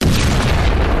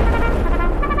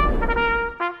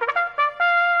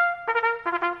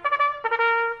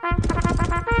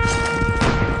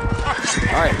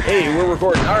We're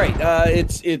recording. All right.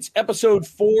 It's episode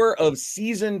 4 of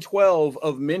season 12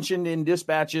 of Mentioned in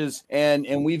Dispatches,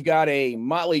 and we've got a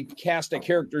motley cast of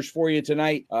characters for you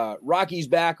tonight. Rocky's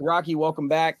back. Rocky, welcome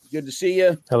back. Good to see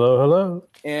you. Hello.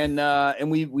 And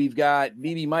we've got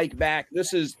BB Mike back.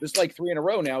 This is like 3 in a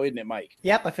row now, isn't it, Mike?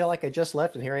 Yep, I feel like I just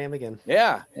left and here I am again.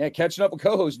 Yeah, catching up with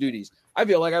co-host duties. I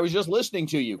feel like I was just listening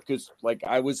to you because like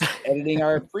I was editing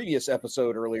our previous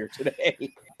episode earlier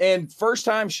today. And first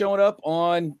time showing up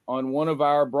on one of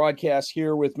our broadcasts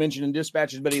here with Mentioned in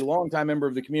Dispatches, but a longtime member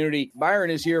of the community. Byron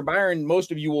is here. Byron,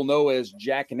 most of you will know as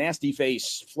Jack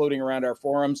Nastyface, floating around our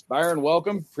forums. Byron,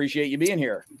 welcome. Appreciate you being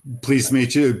here. Pleased to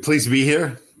meet you. Pleased to be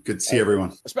here. Good to see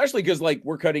everyone. Especially because like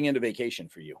we're cutting into vacation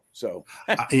for you. So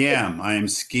I am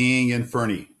skiing in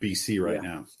Fernie, BC right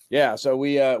now. Yeah, so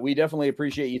we definitely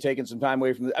appreciate you taking some time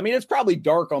away from the. I mean, it's probably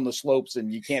dark on the slopes,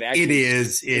 and you can't actually. It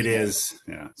is.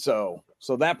 Yeah.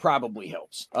 So that probably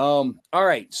helps. All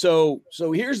right. So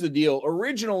here's the deal.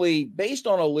 Originally, based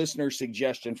on a listener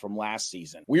suggestion from last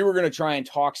season, we were going to try and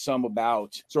talk some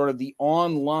about sort of the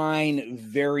online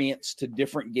variants to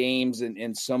different games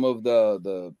and some of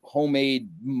the homemade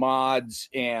mods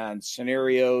and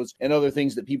scenarios and other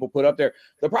things that people put up there.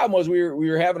 The problem was we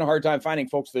were having a hard time finding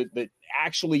folks that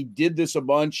actually did this a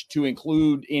bunch to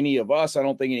include any of us. I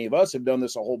don't think any of us have done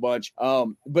this a whole bunch.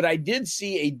 But I did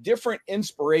see a different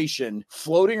inspiration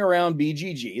floating around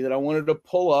BGG that I wanted to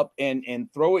pull up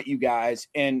and throw at you guys.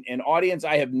 And audience,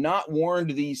 I have not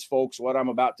warned these folks what I'm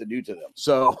about to do to them.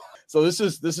 So this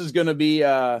is going to be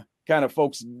kind of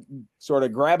folks sort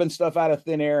of grabbing stuff out of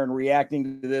thin air and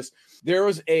reacting to this. There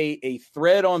was a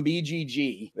thread on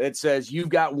BGG that says you've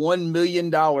got $1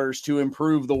 million to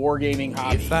improve the wargaming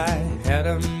hobby. If I had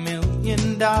 $1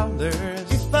 million,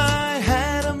 if I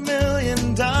had $1 million.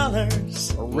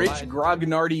 A rich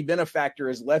Grognardi benefactor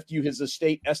has left you his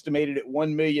estate estimated at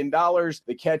 $1 million.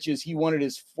 The catch is he wanted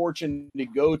his fortune to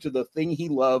go to the thing he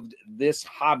loved, this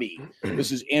hobby.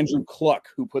 This is Andrew Cluck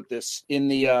who put this in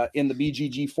the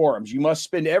BGG forums. You must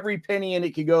spend every penny and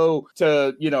it could go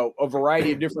to, a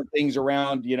variety of different things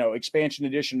around, expansion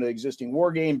edition to the existing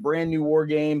war game, brand new war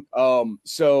game.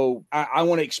 So I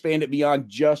want to expand it beyond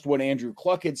just what Andrew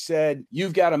Cluck had said.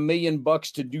 You've got $1 million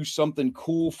to do something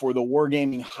cool for the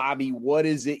wargaming hobby. What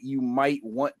is it you might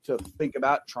want to think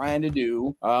about trying to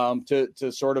do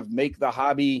to sort of make the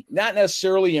hobby, not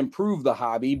necessarily improve the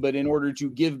hobby, but in order to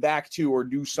give back to or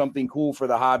do something cool for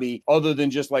the hobby other than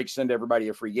just like send everybody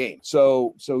a free game.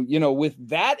 So with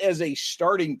that as a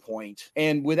starting point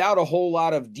and without a whole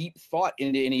lot of deep thought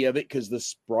into any of it, because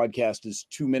this broadcast is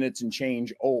 2 minutes and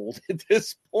change old at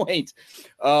this point,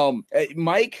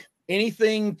 Mike,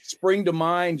 anything spring to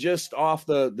mind just off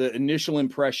the initial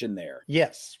impression there?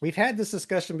 Yes, we've had this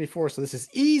discussion before, so this is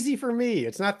easy for me.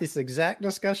 It's not this exact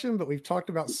discussion, but we've talked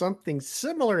about something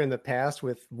similar in the past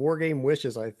with War Game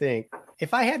Wishes, I think.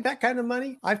 If I had that kind of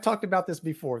money, I've talked about this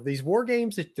before. These war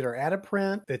games that are out of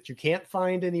print, that you can't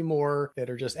find anymore, that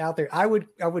are just out there, I would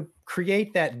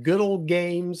create that good old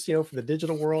games, for the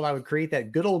digital world. I would create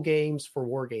that good old games for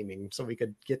wargaming so we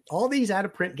could get all these out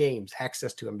of print games,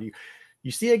 access to them. You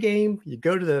see a game, you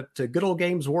go to Good Old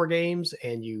Games, War Games,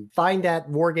 and you find that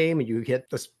war game and you hit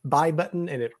this buy button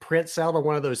and it prints out on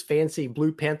one of those fancy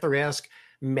Blue Panther-esque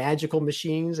magical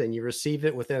machines and you receive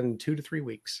it within 2 to 3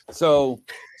 weeks. So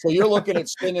you're looking at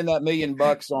spending that $1 million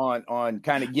on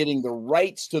kind of getting the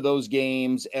rights to those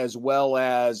games as well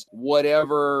as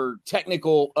whatever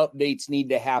technical updates need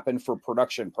to happen for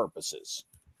production purposes.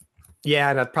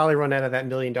 Yeah, and I'd probably run out of that $1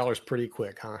 million pretty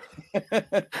quick, huh?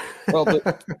 Well,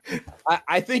 but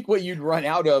I think what you'd run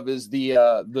out of is the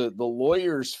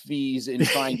lawyer's fees in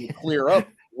trying to clear up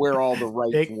where all the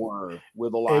rights were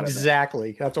with a lot of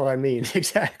exactly. That's what I mean.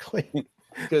 Exactly.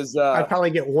 Because I'd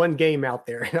probably get one game out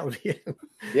there. And that would be it.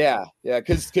 Yeah.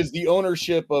 Because the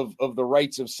ownership of the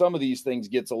rights of some of these things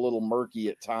gets a little murky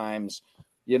at times.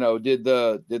 Did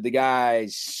the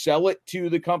guys sell it to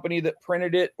the company that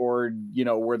printed it, or,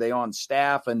 were they on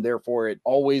staff and therefore it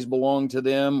always belonged to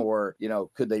them, or,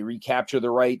 could they recapture the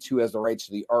rights? Who has the rights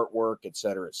to the artwork, et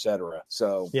cetera, et cetera.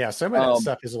 So, yeah, some of that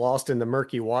stuff is lost in the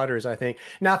murky waters, I think.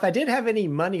 Now, if I did have any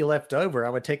money left over, I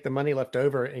would take the money left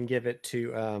over and give it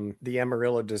to the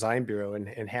Amarillo Design Bureau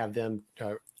and have them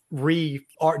do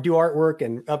artwork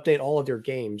and update all of their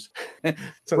games.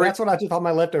 So that's what I did with all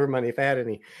my leftover money, if I had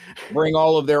any. Bring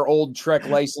all of their old Trek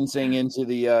licensing into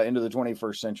the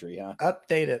 21st century, huh?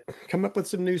 Update it. Come up with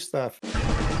some new stuff.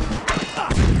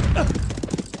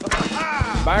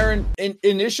 Byron,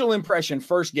 initial impression,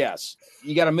 first guess.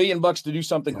 You got $1 million to do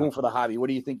something cool for the hobby. What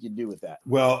do you think you'd do with that?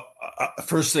 Well,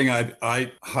 First thing,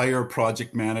 I'd hire a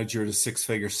project manager at a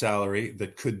six-figure salary.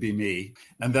 That could be me,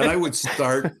 and then I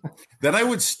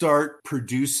would start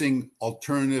producing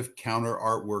alternative counter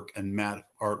artwork and matte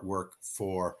artwork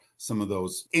for some of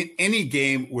those. In any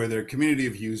game where their community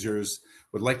of users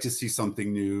would like to see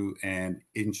something new and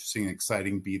interesting and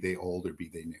exciting, be they old or be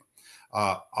they new.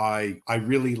 I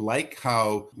really like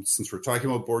how, since we're talking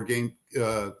about board game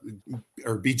or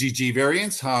BGG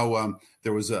variants, how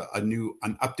there was an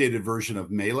updated version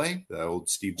of Melee, the old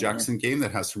Steve Jackson game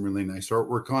that has some really nice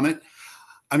artwork on it.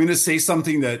 I'm going to say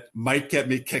something that might get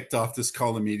me kicked off this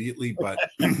call immediately, but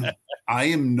I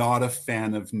am not a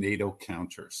fan of NATO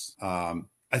counters.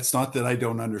 It's not that I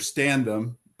don't understand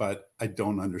them, but I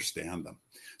don't understand them.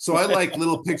 So I like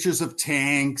little pictures of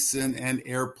tanks and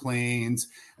airplanes,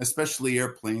 especially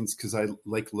airplanes, because I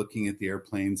like looking at the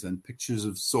airplanes and pictures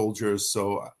of soldiers.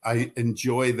 So I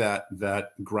enjoy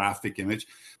that graphic image.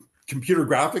 Computer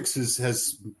graphics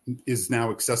is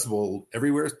now accessible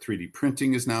everywhere. 3D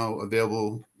printing is now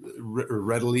available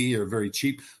readily or very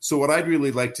cheap. So what I'd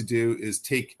really like to do is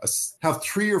have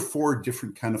 3 or 4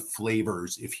 different kind of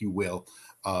flavors, if you will,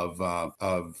 of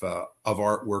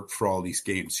artwork for all these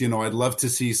games. I'd love to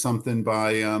see something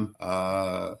by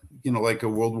like a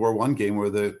World War I game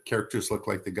where the characters look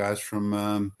like the guys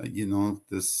from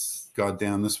this God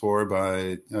Damn This War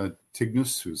by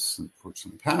Tignus, who's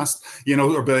unfortunately passed,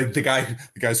 or by the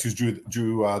guys who drew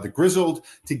the Grizzled,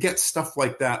 to get stuff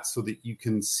like that so that you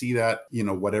can see that,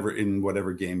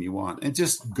 whatever game you want, and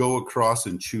just go across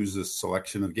and choose a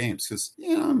selection of games. Because,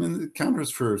 the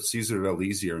counters for Caesar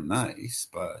Elise are nice,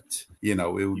 but, it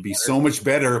would be so much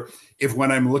better if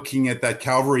when I'm looking at that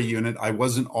cavalry unit, I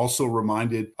wasn't also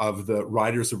reminded of the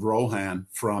Riders of Rohan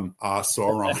from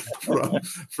Sauron,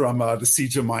 from the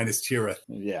Siege of Minas Tirith.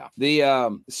 Yeah.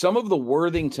 The some of the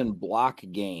Worthington block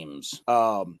games,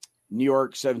 New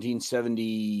York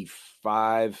 1775,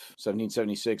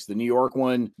 1776, the New York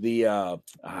one, there's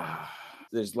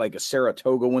like a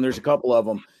Saratoga one. There's a couple of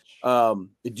them.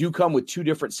 They do come with 2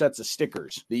 different sets of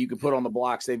stickers that you can put on the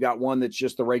blocks. They've got one that's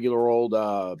just the regular old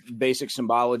basic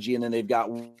symbology, and then they've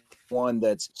got one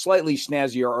that's slightly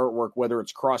snazzier artwork, whether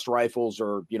it's crossed rifles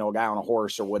or, a guy on a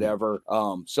horse or whatever,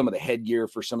 some of the headgear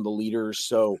for some of the leaders.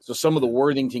 So some of the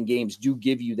Worthington games do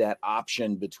give you that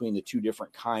option between the 2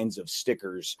 different kinds of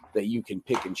stickers that you can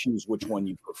pick and choose which one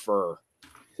you prefer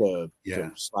to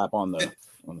slap on the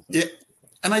thing. Yeah.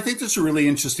 And I think there's a really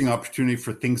interesting opportunity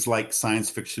for things like science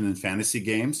fiction and fantasy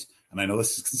games. And I know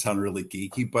this is going to sound really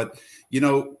geeky, but,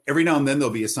 every now and then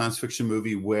there'll be a science fiction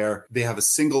movie where they have a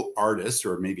single artist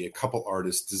or maybe a couple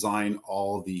artists design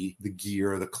all the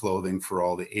gear, the clothing for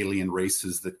all the alien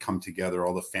races that come together,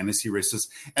 all the fantasy races.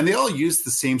 And they all use the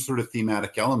same sort of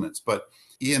thematic elements. But,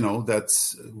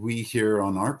 that's we here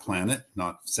on our planet,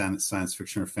 not science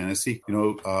fiction or fantasy,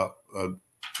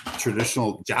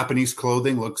 traditional Japanese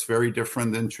clothing looks very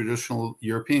different than traditional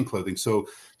European clothing. So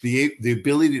the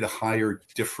ability to hire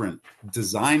different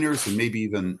designers and maybe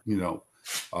even,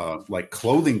 like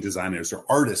clothing designers or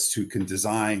artists who can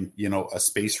design, a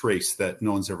space race that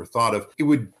no one's ever thought of, it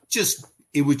would just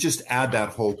add that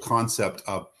whole concept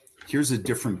of, here's a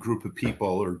different group of people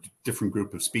or different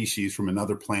group of species from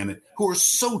another planet who are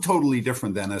so totally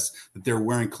different than us that they're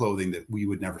wearing clothing that we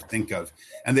would never think of.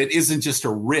 And that isn't just a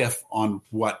riff on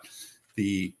what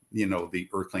the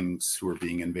Earthlings who are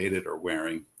being invaded are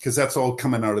wearing, because that's all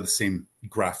coming out of the same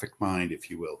graphic mind,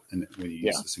 if you will, and when you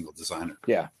use a single designer.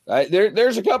 Yeah.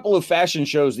 There's a couple of fashion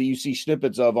shows that you see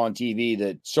snippets of on TV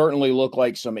that certainly look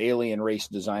like some alien race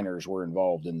designers were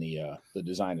involved in the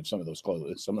design of some of those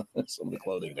clothes, some of the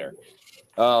clothing there.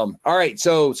 All right.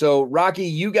 So Rocky,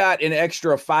 you got an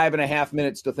extra 5.5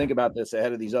 minutes to think about this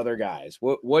ahead of these other guys.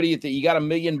 What do you think? You got $1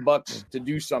 million to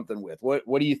do something with.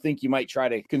 What do you think you might try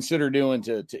to consider doing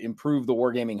to improve the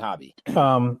wargaming hobby?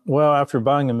 Well, after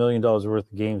buying $1 million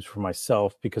worth of games for myself,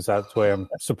 because that's why I'm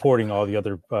supporting all the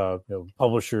other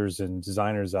publishers and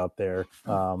designers out there.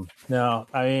 Now,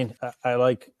 I mean, I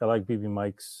like BB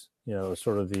Mike's,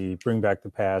 sort of the bring back the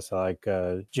past. I like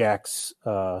Jack's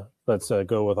let's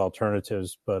go with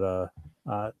alternatives, but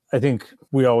I think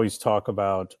we always talk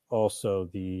about also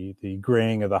the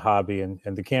graying of the hobby, and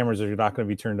the cameras are not going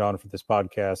to be turned on for this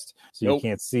podcast, so you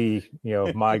can't see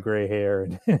my gray hair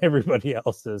and everybody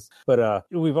else's. But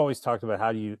we've always talked about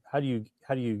how do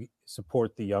you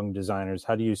support the young designers?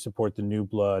 How do you support the new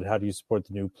blood? How do you support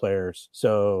the new players?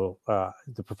 So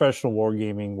the professional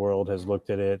wargaming world has looked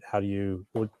at it.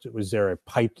 Was there a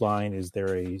pipeline? Is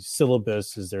there a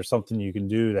syllabus? Is there something you can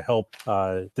do to help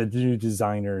the new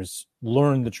designers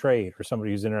learn the trade, or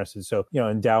somebody who's interested? So,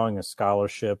 endowing a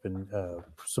scholarship and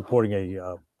supporting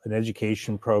an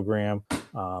education program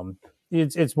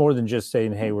It's more than just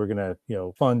saying, hey, we're gonna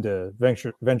fund a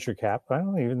venture cap. I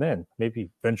don't know, even then maybe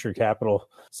venture capital,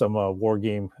 some war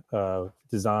game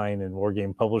design and war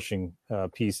game publishing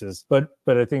pieces. But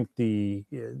I think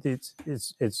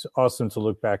it's awesome to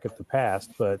look back at the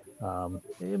past. But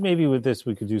maybe with this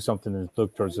we could do something and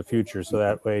look towards the future. So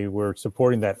that way we're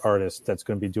supporting that artist that's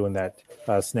going to be doing that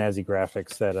snazzy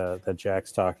graphics that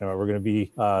Jack's talking about. We're going to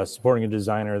be supporting a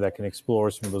designer that can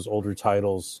explore some of those older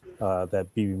titles that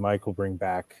BB Mike will bring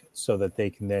back, so that they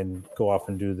can then go off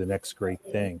and do the next great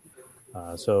thing.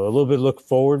 So a little bit look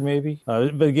forward, maybe.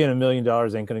 But again, $1 million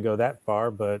ain't going to go that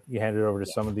far. But you hand it over to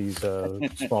some of these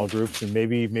small groups, and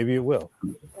maybe it will.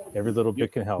 Every little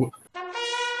bit can help.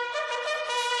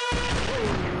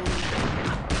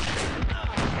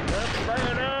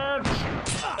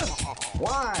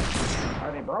 Why?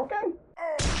 Are they broken?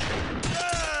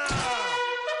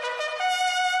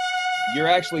 You're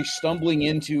actually stumbling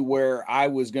into where I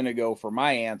was going to go for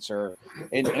my answer,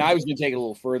 and I was going to take it a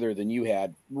little further than you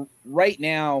had. Right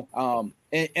now,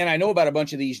 and I know about a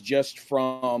bunch of these just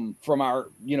from our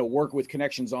work with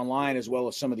Connections Online, as well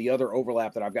as some of the other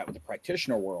overlap that I've got with the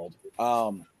practitioner world,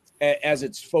 as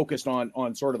it's focused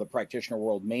on sort of the practitioner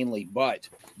world mainly. But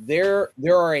there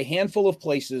are a handful of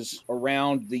places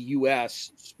around the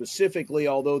U.S. specifically,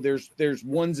 although there's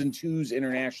ones and twos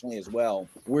internationally as well,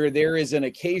 where there is an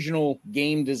occasional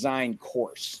game design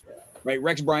course. Right,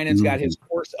 Rex Brynon's got his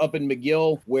course up in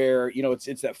McGill, where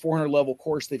it's that 400 level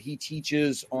course that he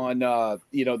teaches on,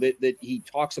 that he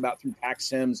talks about through PAX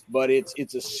Sims. But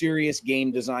it's a serious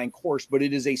game design course, but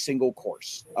it is a single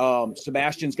course.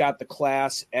 Sebastian's got the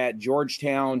class at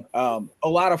Georgetown. A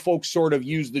lot of folks sort of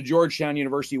use the Georgetown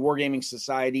University Wargaming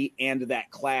Society and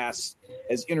that class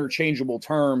as interchangeable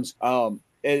terms.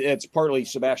 It's partly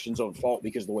Sebastian's own fault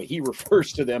because of the way he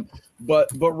refers to them. But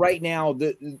right now,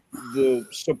 the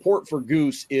support for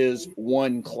Goose is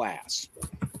one class.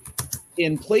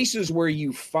 In places where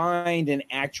you find an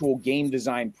actual game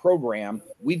design program,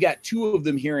 we've got two of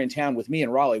them here in town with me in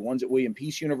Raleigh. One's at William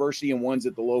Peace University and one's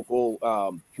at the local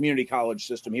community college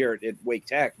system here at Wake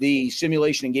Tech. The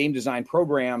simulation and game design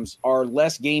programs are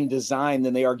less game design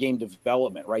than they are game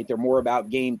development, right? They're more about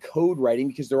game code writing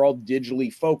because they're all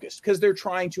digitally focused, because they're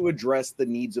trying to address the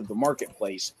needs of the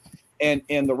marketplace. And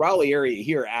the Raleigh area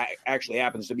here actually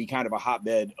happens to be kind of a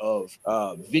hotbed of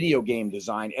video game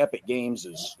design. Epic Games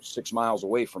is 6 miles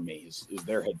away from me, is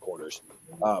their headquarters.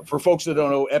 For folks that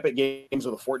don't know, Epic Games are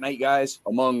the Fortnite guys,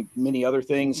 among many other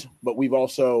things. But we've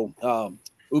also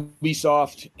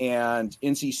Ubisoft and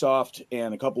NCSoft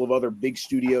and a couple of other big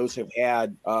studios have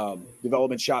had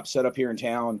development shops set up here in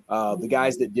town. The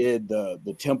guys that did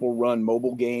the Temple Run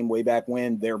mobile game way back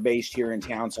when, they're based here in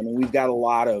town. So, I mean, we've got a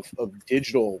lot of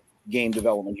digital game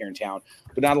development here in town,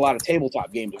 but not a lot of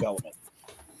tabletop game development.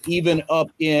 Even up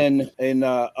in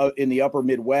the upper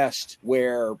Midwest,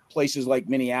 where places like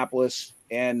Minneapolis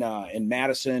and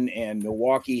Madison and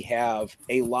Milwaukee have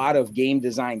a lot of game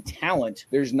design talent,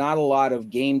 there's not a lot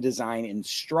of game design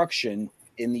instruction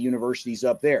in the universities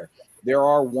up there. There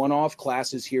are one-off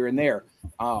classes here and there.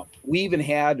 We even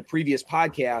had a previous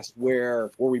podcast where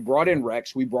we brought in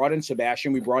Rex, we brought in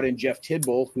Sebastian, we brought in Jeff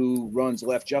Tidball, who runs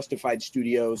Left Justified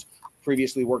Studios,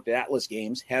 previously worked at Atlas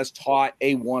Games, has taught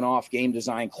a one-off game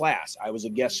design class. I was a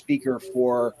guest speaker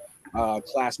for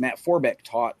class Matt Forbeck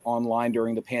taught online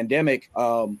during the pandemic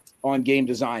on game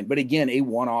design, but again, a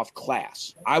one-off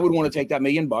class. I would want to take that $1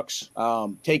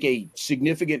 million, take a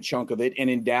significant chunk of it and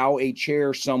endow a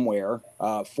chair somewhere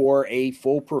for a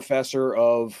full professor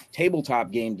of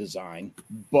tabletop game design,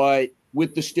 but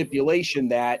with the stipulation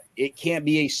that it can't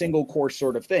be a single course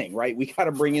sort of thing, right? We got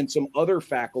to bring in some other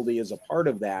faculty as a part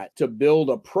of that to build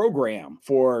a program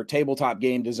for tabletop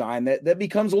game design that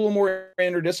becomes a little more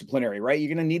interdisciplinary, right? You're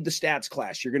going to need the stats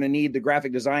class. You're going to need the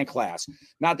graphic design class.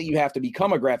 Not that you have to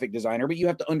become a graphic designer, but you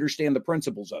have to understand the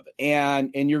principles of it.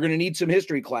 And you're going to need some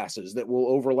history classes that will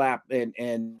overlap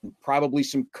and probably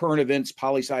some current events,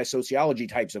 poli-sci sociology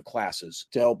types of classes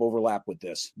to help overlap with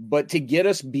this. But to get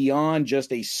us beyond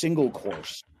just a single course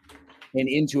and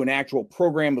into an actual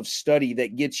program of study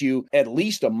that gets you at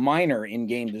least a minor in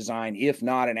game design, if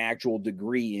not an actual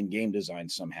degree in game design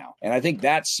somehow. And I think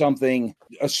that's something,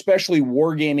 especially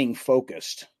wargaming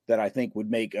focused, that I think would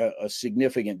make a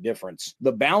significant difference.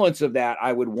 The balance of that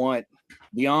I would want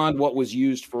beyond what was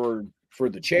used for for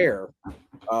the chair,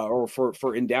 or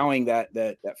for endowing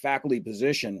that faculty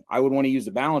position, I would want to use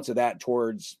the balance of that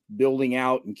towards building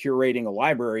out and curating a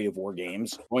library of war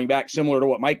games. Going back, similar to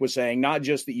what Mike was saying, not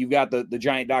just that you've got the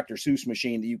giant Dr. Seuss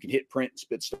machine that you can hit print and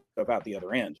spit stuff out the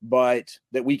other end, but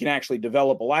that we can actually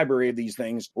develop a library of these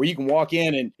things where you can walk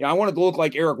in and, I want it to look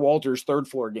like Eric Walters' third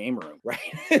floor game room,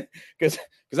 right? Because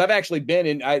I've actually been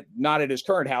in, not at his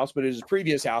current house, but at his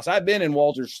previous house, I've been in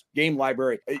Walters' game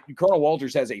library. Colonel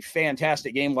Walters has a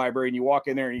fantastic game library, and you walk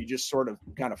in there and you just sort of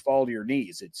kind of fall to your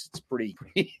knees. It's pretty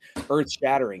earth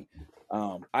shattering.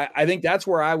 I think that's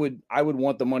where I would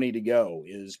want the money to go,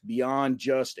 is beyond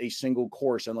just a single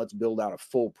course, and let's build out a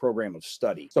full program of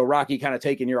study. So Rocky, kind of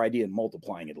taking your idea and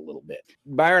multiplying it a little bit.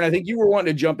 Byron, I think you were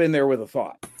wanting to jump in there with a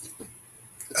thought.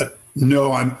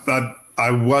 No,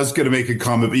 I was going to make a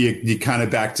comment, but you kind of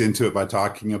backed into it by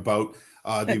talking about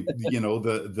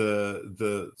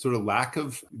the sort of lack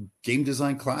of game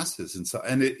design classes,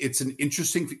 and it's an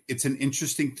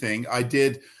interesting thing. I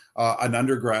did an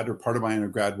undergrad, or part of my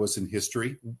undergrad was in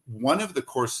history. One of the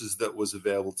courses that was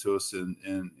available to us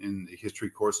in the history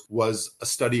course was a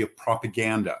study of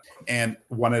propaganda. And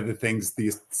one of the things,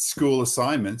 the school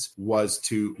assignments, was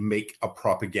to make a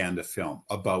propaganda film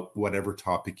about whatever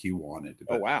topic you wanted.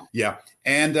 Oh, wow. Yeah.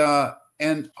 And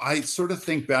I sort of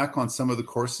think back on some of the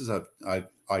courses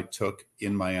I took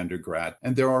in my undergrad,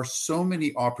 and there are so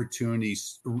many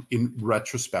opportunities in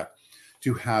retrospect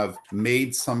to have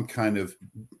made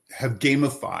have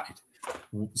gamified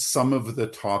some of the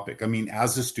topic. I mean,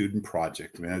 as a student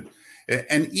project, man,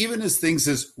 and even as things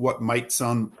as what might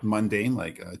sound mundane,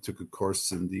 like I took a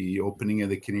course in the opening of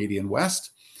the Canadian West,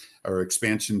 or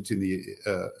expansion to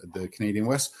the Canadian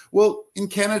West. Well, in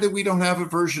Canada, we don't have a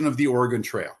version of the Oregon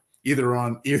Trail, either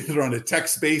on a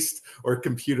text-based or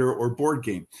computer or board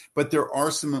game. But there are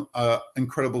some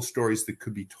incredible stories that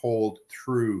could be told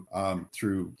through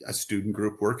a student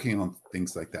group working on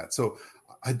things like that. So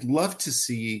I'd love to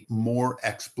see more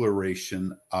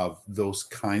exploration of those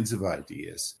kinds of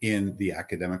ideas in the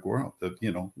academic world.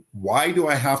 Why do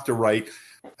I have to write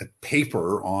a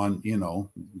paper on,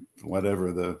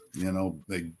 whatever the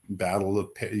battle of,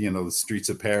 the streets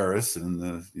of Paris,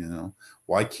 and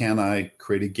why can't I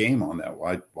create a game on that?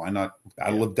 Why not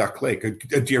Battle of Duck Lake? A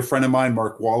dear friend of mine,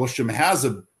 Mark Wallisham, has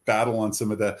a battle on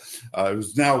some of the, it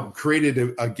was now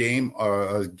created a game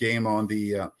on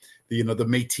the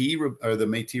Métis, or the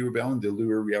Métis Rebellion, the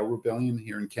Louis-Riel Rebellion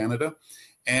here in Canada.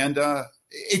 And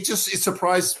it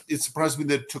surprised me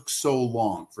that it took so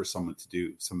long for someone to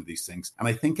do some of these things. And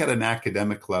I think at an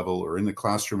academic level or in the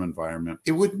classroom environment,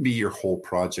 it wouldn't be your whole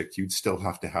project. You'd still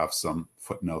have to have some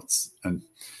footnotes and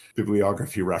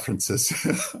bibliography references.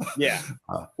 Yeah.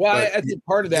 I think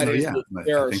part of that is that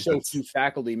there are so few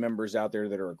faculty members out there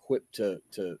that are equipped to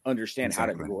understand how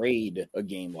to grade a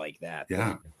game like that.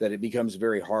 Yeah. That it becomes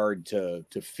very hard to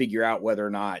figure out whether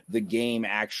or not the game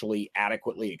actually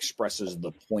adequately expresses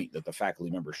the point that the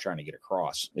faculty member is trying to get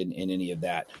across in any of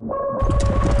that.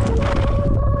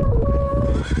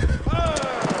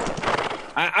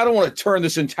 I don't want to turn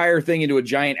this entire thing into a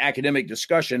giant academic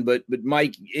discussion, but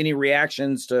Mike, any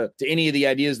reactions to any of the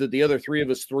ideas that the other three of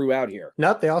us threw out here?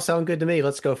 Nope, they all sound good to me.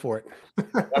 Let's go for it.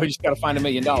 We just got to find $1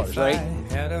 million, right? If I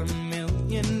had $1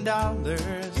 million,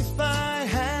 if I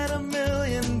had $1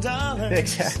 million.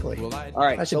 Exactly. All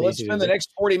right, so let's spend the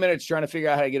next 40 minutes trying to figure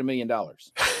out how to get $1 million.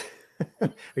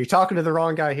 You're talking to the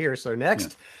wrong guy here. So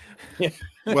next. Yeah.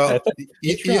 Well,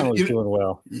 doing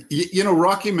well.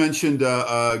 Rocky mentioned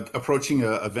approaching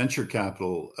a venture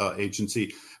capital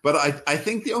agency, but I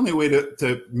think the only way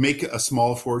to make a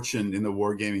small fortune in the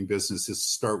wargaming business is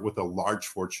start with a large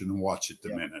fortune and watch it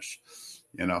diminish.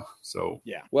 So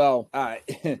yeah. Well,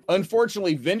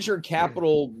 unfortunately, venture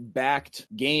capital backed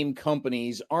game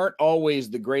companies aren't always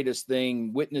the greatest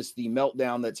thing. Witness the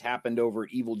meltdown that's happened over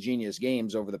at Evil Genius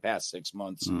Games over the past 6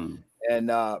 months.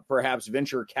 And perhaps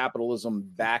venture capitalism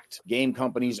backed game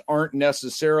companies aren't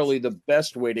necessarily the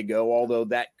best way to go, although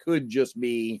that could just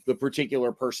be the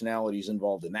particular personalities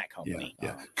involved in that company.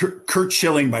 Yeah. Curt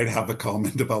Schilling might have a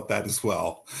comment about that as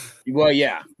well. Well,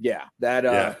 yeah.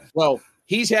 Well,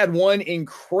 he's had one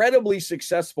incredibly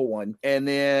successful one, and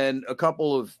then a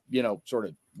couple of, sort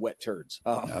of wet turds.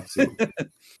 Absolutely.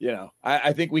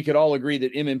 I think we could all agree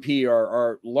that M&P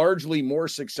are largely more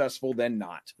successful than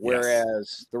not,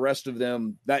 whereas the rest of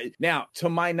them, now, to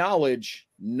my knowledge,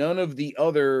 none of the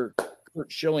other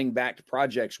Curt Schilling backed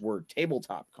projects were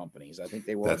tabletop companies. I think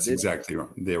they were. That's exactly right.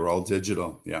 They were all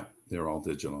digital. Yeah. They're all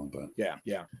digital, but yeah.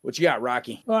 What you got,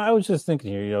 Rocky? Well, I was just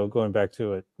thinking here, going back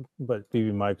to it, but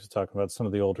BB Mike was talking about some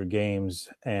of the older games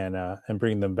and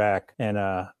bringing them back. And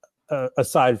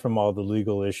aside from all the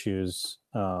legal issues,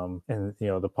 and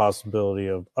the possibility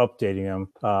of updating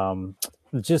them.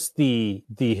 Just the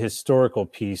historical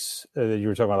piece that you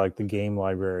were talking about, like the game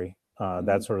library,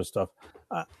 that sort of stuff.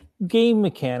 Game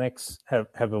mechanics have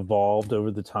evolved over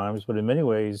the times, but in many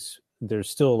ways,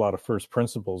 there's still a lot of first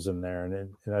principles in there,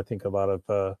 and I think a lot of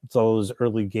all those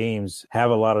early games have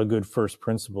a lot of good first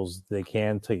principles they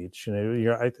can teach. And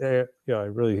I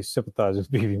really sympathize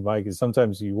with BB Mike. Is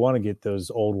sometimes you want to get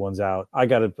those old ones out. I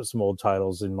got to put some old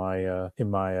titles in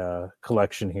my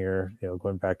collection here.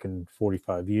 Going back in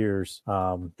 45 years.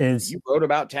 And you wrote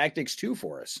about Tactics 2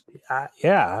 for us.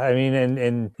 Yeah, I mean,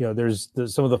 and there's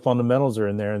some of the fundamentals are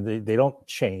in there, and they don't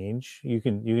change. You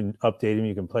can update them,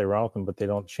 you can play around with them, but they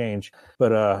don't change.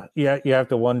 But you have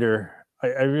to wonder.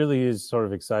 I really is sort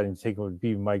of exciting to take what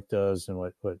B Mike does and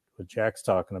what Jack's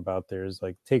talking about there is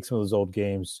like take some of those old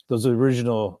games, those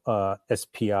original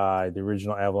SPI, the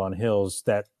original Avalon Hills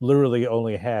that literally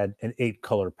only had an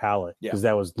 8-color palette because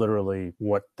that was literally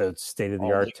what the state of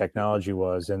the art technology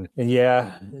was. And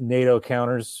yeah, NATO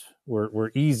counters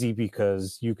were easy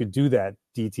because you could do that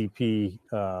DTP,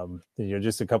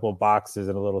 just a couple of boxes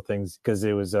and a little things because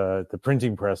it was the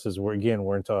printing presses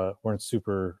weren't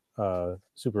super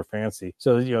fancy.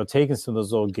 So taking some of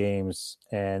those old games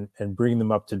and bringing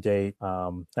them up to date.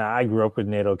 I grew up with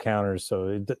NATO counters,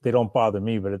 so they don't bother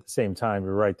me. But at the same time,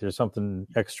 you're right. There's something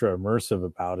extra immersive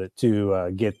about it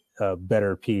to get a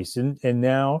better piece. And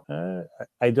now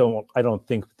I don't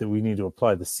think that we need to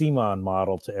apply the CMON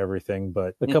model to everything,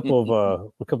 but a couple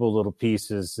of little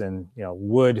pieces. And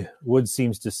wood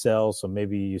seems to sell, so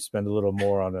maybe you spend a little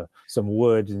more on some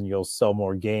wood and you'll sell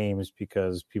more games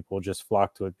because people just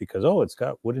flock to it because it's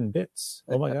got wooden bits.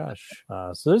 Oh my gosh!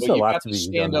 So there's a lot to be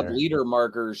done there. Stand-up leader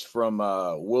markers from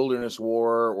Wilderness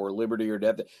War or Liberty or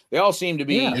Death. They all seem to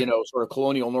be sort of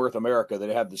colonial North America that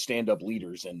have the stand-up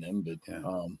leaders in them. But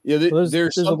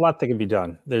there's a lot that can be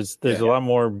done. There's a lot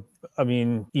more. I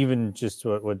mean, even just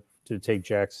what to take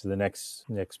Jax to the next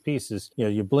piece is,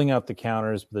 you bling out the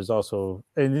counters, but there's also,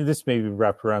 and this may be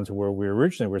wrapped around to where we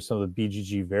originally were, some of the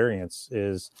BGG variants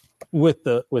is with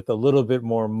a little bit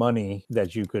more money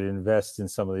that you could invest in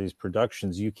some of these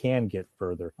productions, you can get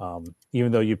further.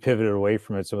 Even though you pivoted away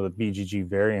from it, some of the BGG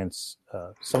variants,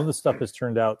 some of the stuff has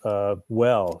turned out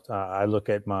well. I look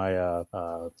at my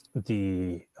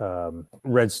the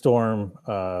Red Storm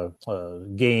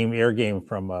air game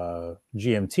from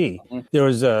GMT. There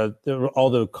was all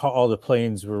the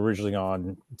planes were originally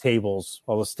on tables.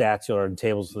 All the stats are on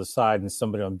tables to the side, and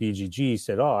somebody on BGG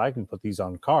said, "Oh, I can put these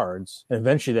on cards." And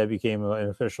eventually, that became an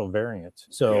official variant.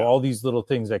 So all these little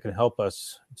things that can help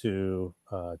us to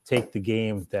take the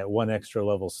game that one extra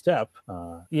level step.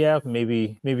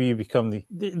 Maybe you become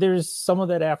there's some of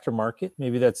that aftermarket.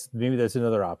 Maybe that's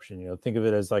another option. Think of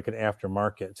it as like an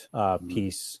aftermarket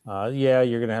piece.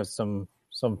 You're gonna have some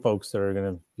folks that are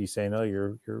going to be saying, "Oh,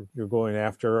 you're going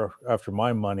after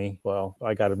my money." Well,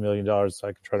 I got $1 million, so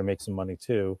I can try to make some money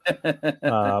too.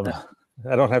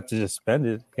 I don't have to just spend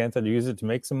it. Can't I use it to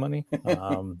make some money?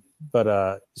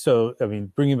 So, I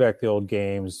mean, bringing back the old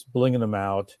games, blinging them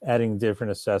out, adding different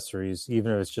accessories,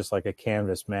 even if it's just like a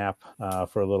canvas map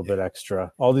for a little bit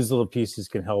extra. All these little pieces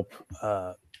can help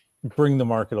bring the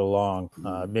market along.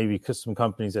 Maybe because some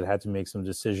companies that had to make some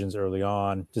decisions early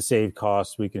on to save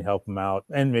costs, we can help them out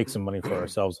and make some money for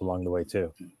ourselves along the way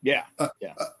too.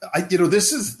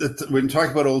 This is when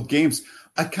talking about old games.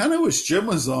 I kind of wish Jim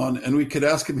was on and we could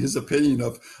ask him his opinion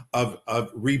of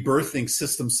rebirthing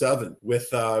System 7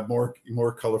 with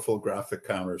more colorful graphic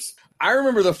counters. I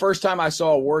remember the first time I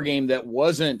saw a war game that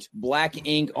wasn't black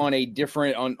ink on a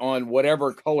different on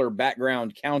whatever color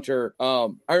background counter. I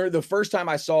remember the first time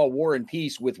I saw War and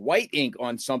Peace with white ink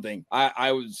on something.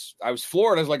 I was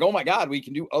floored. I was like, "Oh my God, we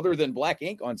can do other than black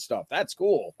ink on stuff. That's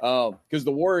cool." Because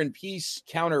the War and Peace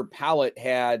counter palette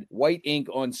had white ink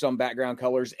on some background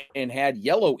colors and had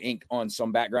yellow ink on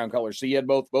some background colors. So you had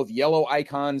both yellow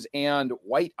icons and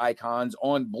white icons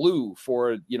on blue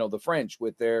for the French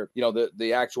with their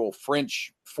the actual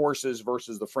French forces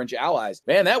versus the French allies.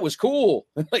 Man, that was cool.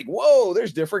 Like, whoa,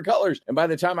 there's different colors. And by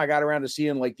the time I got around to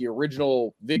seeing like the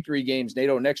original victory games,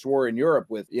 NATO Next War in Europe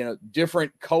with,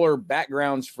 different color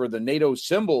backgrounds for the NATO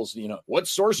symbols, what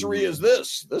sorcery is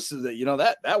this? This is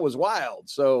that was wild.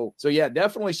 So yeah,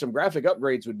 definitely some graphic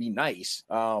upgrades would be nice.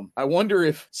 I wonder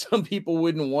if some people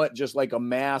wouldn't want just like a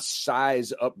mass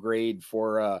size upgrade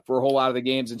for a whole lot of the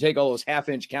games and take all those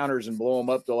 1/2-inch counters and blow them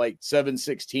up to like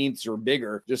 7/16 or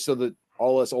bigger, just so that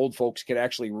all us old folks could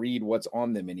actually read what's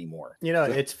on them anymore.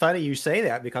 It's funny you say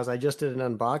that because I just did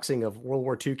an unboxing of World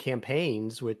War II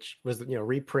Campaigns, which was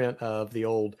reprint of the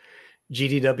old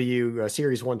GDW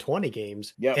Series 120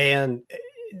 games. Yep. And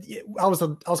I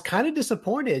was kind of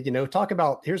disappointed, talk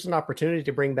about, here's an opportunity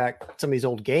to bring back some of these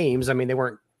old games. I mean,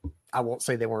 I won't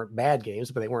say they weren't bad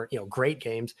games, but they weren't, great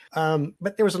games.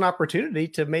 But there was an opportunity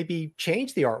to maybe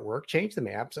change the artwork, change the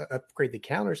maps, upgrade the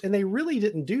counters. And they really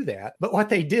didn't do that. But what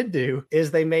they did do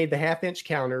is they made the 1/2-inch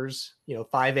counters,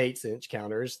 5/8 inch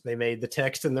counters. They made the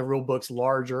text in the rule books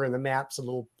larger and the maps a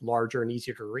little larger and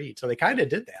easier to read. So they kind of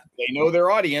did that. They know their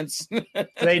audience.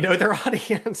 They know their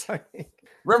audience, I think.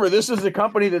 Remember, this is a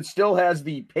company that still has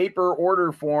the paper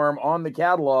order form on the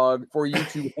catalog for you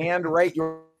to handwrite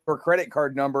your credit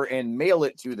card number and mail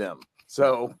it to them.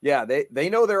 So yeah, they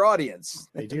know their audience.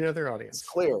 They do know their audience. It's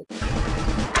clear.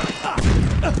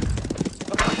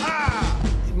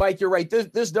 Mike, you're right.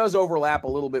 This does overlap a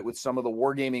little bit with some of the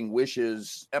Wargaming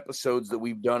Wishes episodes that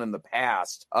we've done in the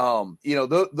past.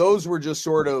 Those were just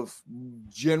sort of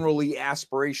generally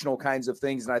aspirational kinds of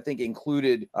things, and I think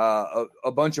included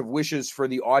a bunch of wishes for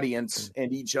the audience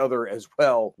and each other as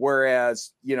well.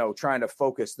 Whereas, trying to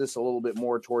focus this a little bit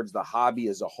more towards the hobby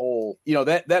as a whole,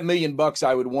 that $1 million,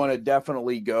 I would want to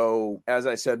definitely go, as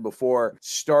I said before,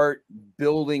 start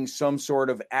building some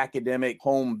sort of academic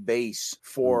home base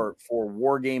for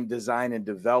Wargaming design and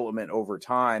development over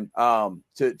time,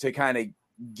 to kind of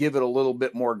give it a little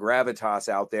bit more gravitas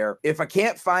out there. If I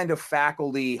can't find a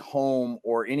faculty home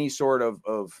or any sort of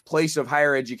place of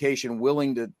higher education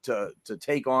willing to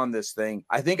take on this thing,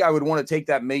 I think I would want to take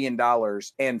that $1 million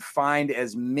and find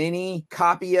as many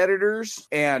copy editors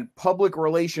and public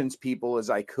relations people as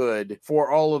I could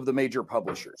for all of the major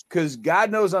publishers. Because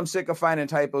God knows I'm sick of finding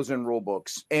typos in rule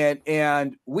books.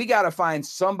 And we got to find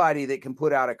somebody that can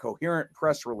put out a coherent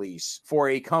press release for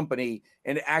a company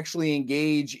and actually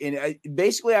engage in.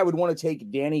 Basically, I would want to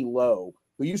take Danny Lowe,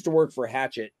 who used to work for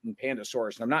Hachette and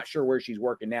Pandasaurus, and I'm not sure where she's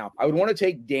working now. I would want to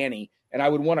take Danny, and I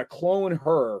would want to clone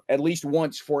her at least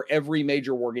once for every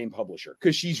major wargame publisher,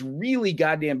 because she's really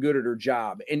goddamn good at her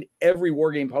job, and every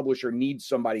wargame publisher needs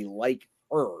somebody like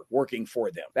her working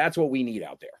for them. That's what we need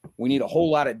out there. We need a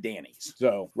whole lot of Dannys.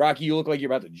 So, Rocky, you look like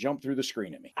you're about to jump through the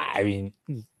screen at me.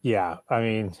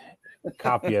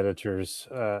 Copy editors.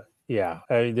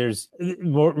 There's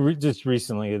more. Just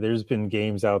recently, there's been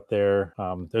games out there.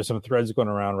 There's some threads going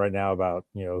around right now about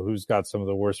who's got some of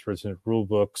the worst written rule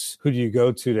books. Who do you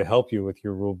go to help you with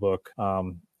your rule book?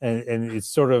 And it's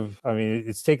sort of,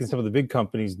 it's taken some of the big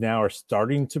companies now are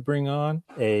starting to bring on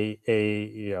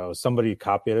somebody,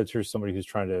 copy editor, somebody who's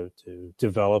trying to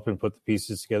develop and put the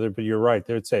pieces together. But you're right.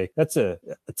 That's a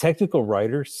technical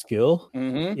writer skill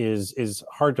is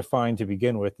hard to find to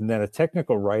begin with. And then a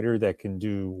technical writer that can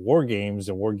do war games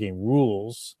and war game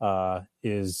rules,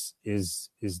 is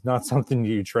not something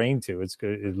you train to. It's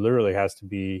good. It literally has to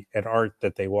be an art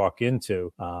that they walk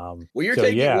into. Well, you're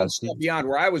taking one step beyond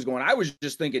where I was going. I was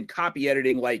just thinking copy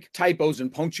editing, like typos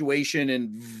and punctuation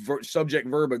and subject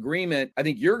verb agreement. I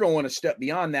think you're going a step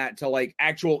beyond that to like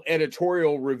actual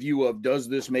editorial review of, does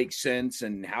this make sense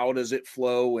and how does it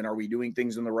flow and are we doing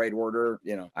things in the right order?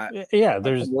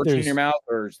 There's words in your mouth,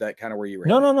 or is that kind of where you were?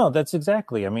 No. That's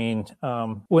exactly.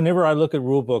 Whenever I look at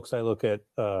rule books, I look at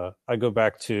I go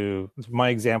back to my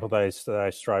example that I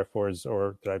strive for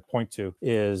that I point to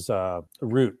is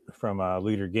Root from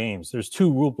Leader Games. There's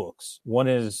two rule books. One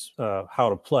is how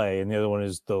to play, and the other one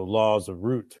is the laws of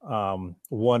Root.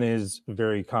 One is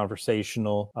very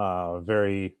conversational,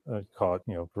 very call it,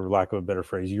 for lack of a better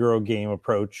phrase, Euro game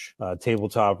approach,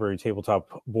 very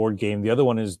tabletop board game. The other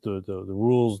one is the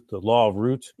rules. The law of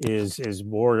Root is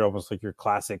more almost like your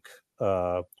classic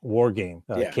war game,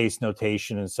 case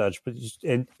notation and such. But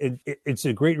it's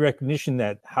a great recognition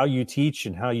that how you teach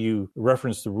and how you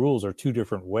reference the rules are two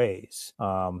different ways.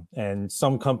 And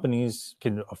some companies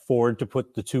can afford to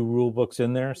put the two rule books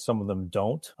in there. Some of them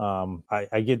don't.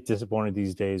 I get disappointed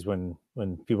these days when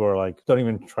people are like, don't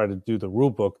even try to do the rule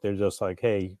book. They're just like,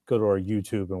 hey, go to our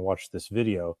YouTube and watch this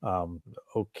video.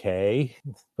 Okay.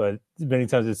 But many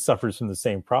times it suffers from the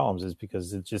same problems, is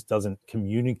because it just doesn't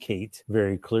communicate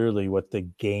very clearly what the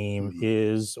game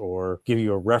is, or give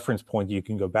you a reference point that you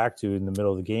can go back to in the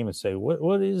middle of the game and say,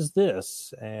 what is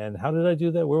this? And how did I do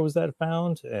that? Where was that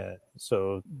found?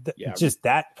 Just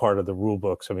that part of the rule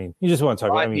books. You just want to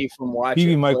talk about,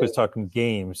 BB Mike was talking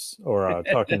games, or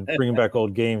bringing back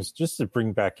old games, just to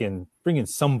bring in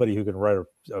somebody who can write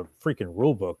a freaking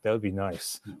rule book. That would be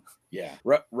nice. Yeah.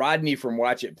 Rodney from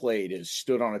Watch It Played has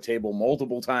stood on a table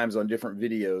multiple times on different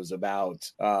videos about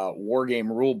war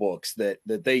game rule books that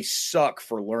they suck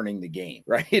for learning the game,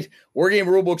 right? War game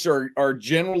rule books are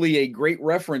generally a great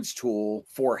reference tool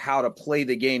for how to play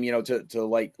the game, to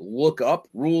like look up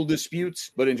rule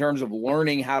disputes. But in terms of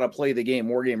learning how to play the game,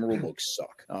 war game rule books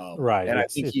suck. Right. And I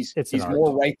think he's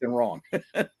more right than wrong.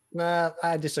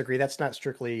 I disagree. That's not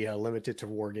strictly limited to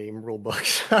war game rule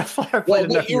books. I've played Well,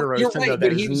 enough Euros to know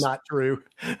that is not true.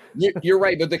 You're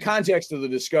right, but the context of the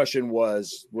discussion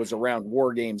was around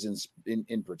war games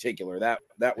in particular.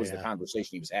 That was the conversation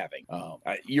he was having.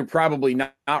 You're probably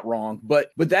not wrong,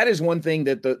 but that is one thing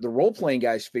that the role playing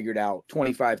guys figured out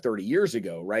 25, 30 years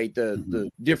ago, right?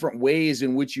 The different ways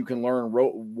in which you can learn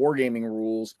wargaming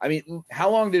rules. I mean, how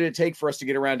long did it take for us to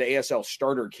get around to ASL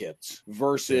starter kits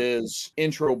versus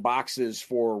intro boxes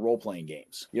for role playing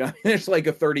games? You know, it's like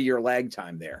a 30-year lag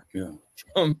time there. Yeah.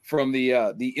 From the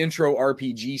intro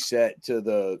RPG set to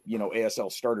the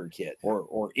ASL starter kit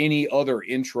or any other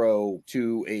intro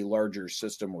to a larger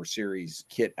system or series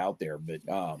kit out there, but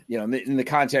in the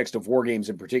context of war games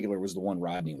in particular was the one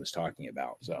Rodney was talking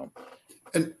about. So,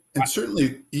 and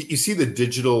certainly you see the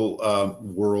digital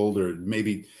world, or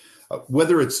maybe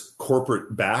whether it's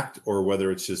corporate backed or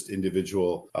whether it's just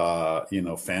individual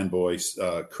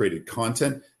fanboys created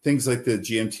content, things like the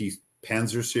GMT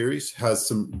Panzer series has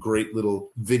some great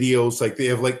little videos. Like they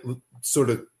have like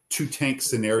sort of 2 tank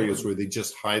scenarios where they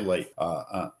just highlight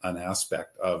an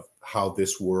aspect of how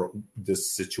this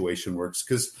situation works.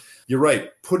 Because you're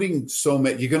right,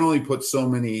 you can only put so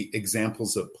many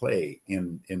examples of play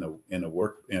in a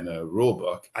rule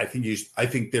book. I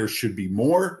think there should be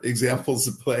more examples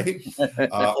of play,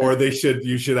 or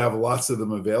you should have lots of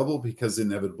them available, because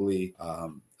inevitably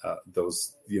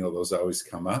those always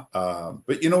come up.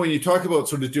 But when you talk about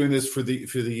sort of doing this for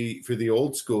the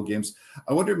old school games,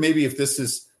 I wonder maybe if this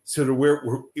is sort of where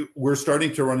we're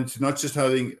starting to run into not just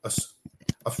having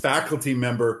a faculty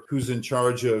member who's in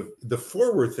charge of the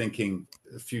forward-thinking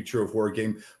future of war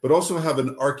game, but also have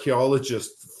an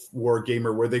archaeologist war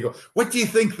gamer where they go, what do you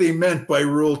think they meant by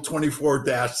rule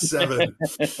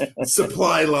 24-7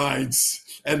 supply lines?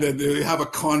 And then they have a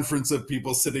conference of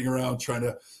people sitting around trying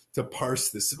to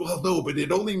parse this. Well, no, but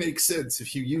it only makes sense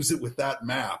if you use it with that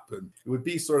map. And it would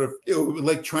be sort of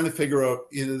like trying to figure out,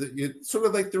 sort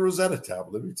of like the Rosetta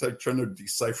tablet. It's like trying to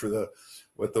decipher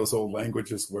what those old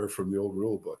languages were from the old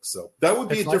rule book. So that would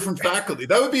be a different faculty.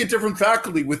 That would be a different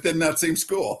faculty within that same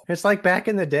school. It's like back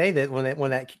in the day that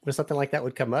when something like that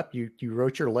would come up, you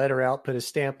wrote your letter out, put a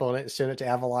stamp on it, and sent it to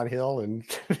Avalon Hill, and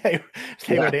they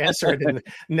would answer it in the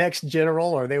next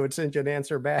general, or they would send you an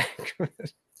answer back.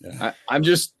 Yeah.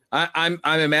 I'm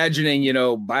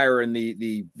imagining, Byron,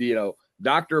 the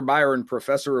Dr. Byron,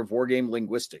 professor of wargame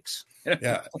linguistics.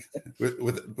 Yeah,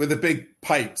 with a big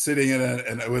pipe sitting in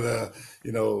with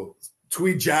a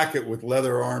tweed jacket with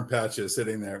leather arm patches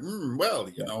sitting there.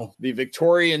 The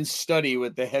Victorian study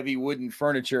with the heavy wooden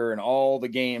furniture and all the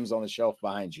games on the shelf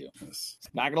behind you. Yes.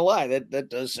 Not gonna lie, that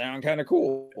does sound kind of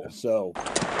cool. Yeah. So.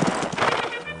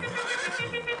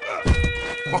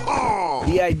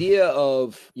 The idea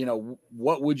of,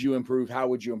 what would you improve? How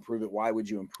would you improve it? Why would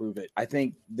you improve it? I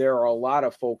think there are a lot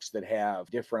of folks that have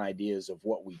different ideas of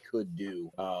what we could do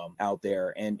out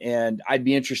there. And I'd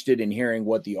be interested in hearing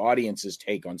what the audience's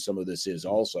take on some of this is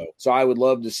also. So I would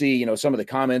love to see, some of the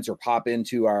comments, or pop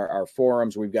into our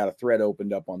forums. We've got a thread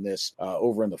opened up on this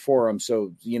over in the forum.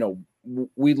 So,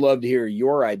 we'd love to hear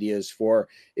your ideas for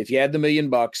if you had the $1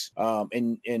 million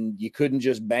and you couldn't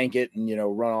just bank it and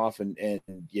run off and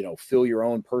fill your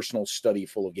own personal study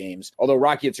full of games. Although,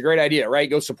 Rocky, it's a great idea, right?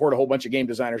 Go support a whole bunch of game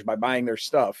designers by buying their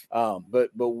stuff.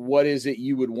 But what is it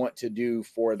you would want to do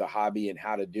for the hobby and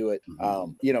how to do it?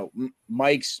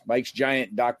 Mike's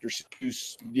giant Dr.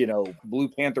 Seuss, Blue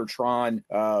Panther Tron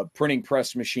printing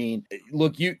press machine.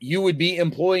 Look, you would be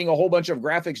employing a whole bunch of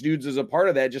graphics dudes as a part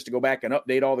of that, just to go back and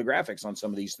update all the graphics on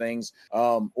some of these things,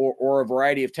 or a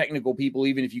variety of technical people,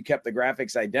 even if you kept the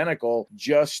graphics identical,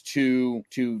 just to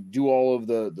do all of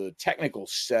the technical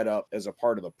setup as a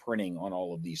part of the printing on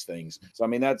all of these things. So I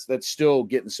mean, that's still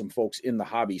getting some folks in the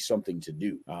hobby something to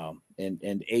do,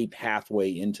 and a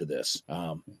pathway into this.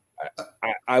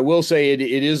 I will say it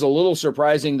is a little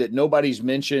surprising that nobody's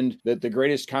mentioned that the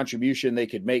greatest contribution they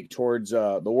could make towards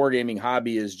the wargaming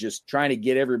hobby is just trying to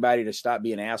get everybody to stop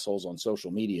being assholes on social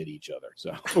media to each other.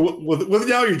 So, well,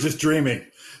 now you're just dreaming.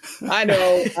 I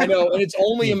know, and it's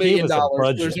only $1 million.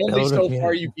 There's only so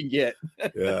far you can get.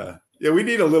 Yeah, we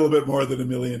need a little bit more than $1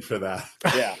 million for that.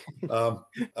 Yeah,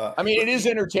 I mean, it is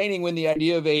entertaining when the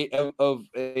idea of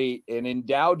an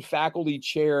endowed faculty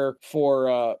chair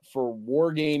for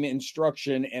war game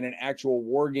instruction and an actual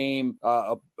war game,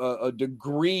 a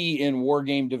degree in war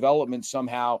game development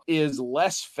somehow is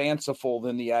less fanciful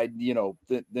than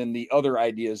than the other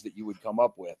ideas that you would come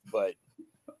up with, but.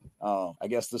 I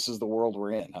guess this is the world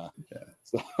we're in, huh? Yeah.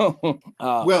 So,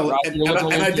 Rob,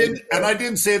 I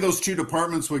didn't say those two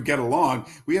departments would get along.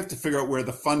 We have to figure out where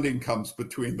the funding comes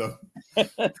between them.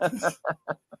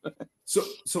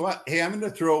 Hey, I'm going to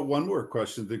throw out one more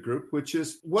question to the group, which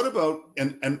is, what about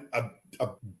a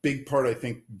big part, I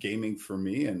think, gaming for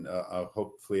me and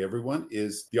hopefully everyone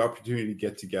is the opportunity to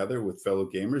get together with fellow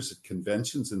gamers at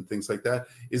conventions and things like that.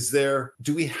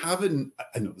 Do we have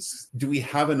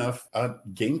enough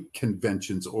game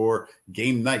conventions or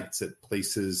game nights at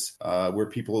places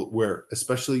where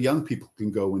especially young people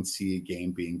can go and see a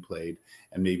game being played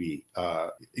and maybe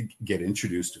get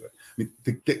introduced to it? I mean,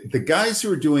 the guys who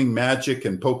are doing Magic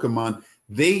and Pokemon,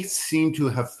 they seem to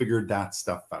have figured that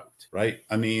stuff out, right?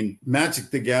 I mean,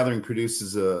 Magic the Gathering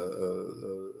produces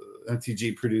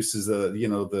MTG produces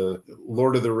the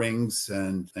Lord of the Rings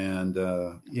and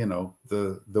the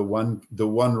one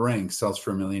ring sells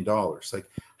for $1 million. Like,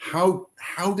 how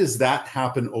does that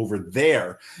happen over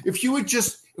there? If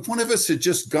one of us had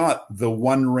just got the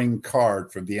One Ring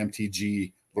card from the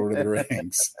MTG Lord of the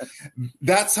Rings,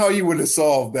 that's how you would have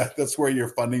solved that. That's where your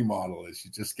funding model is.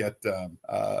 You just get,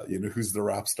 who's the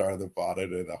rap star that bought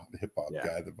it, or the hip hop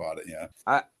guy that bought it. Yeah.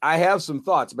 I have some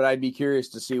thoughts, but I'd be curious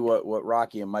to see what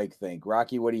Rocky and Mike think.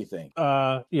 Rocky, what do you think?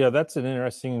 That's an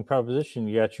interesting proposition.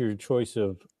 You got your choice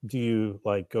of, do you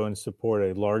like go and support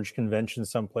a large convention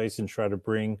someplace and try to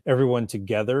bring everyone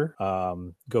together,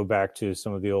 go back to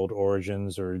some of the old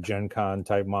Origins or Gen Con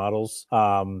type models,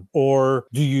 or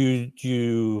do you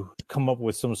come up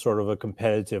with some sort of a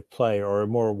competitive play or a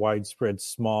more widespread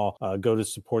small, go to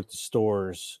support the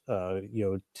stores,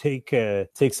 take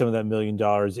some of that $1 million,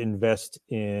 invest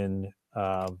in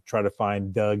try to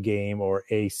find the game or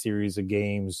a series of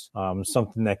games,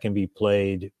 something that can be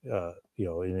played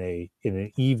in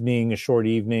an evening, a short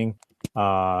evening,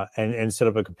 and set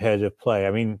up a competitive play.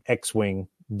 I mean, X-Wing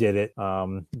did it,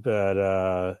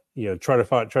 but try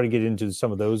to get into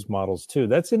some of those models too.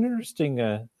 That's an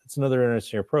interesting. It's another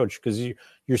interesting approach, because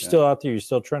you're still out there. You're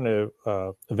still trying to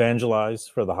evangelize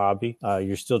for the hobby.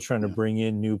 You're still trying to bring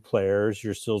in new players.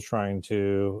 You're still trying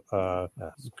to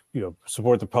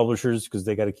support the publishers, because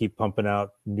they got to keep pumping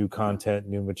out new content,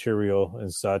 new material,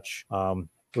 and such.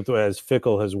 With as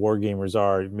fickle as wargamers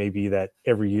are, maybe that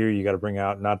every year you got to bring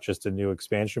out not just a new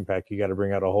expansion pack, you got to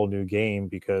bring out a whole new game,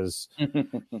 because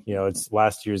it's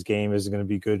last year's game isn't going to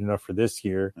be good enough for this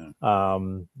year.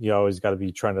 You always got to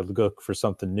be trying to look for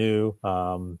something new,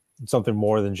 something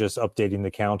more than just updating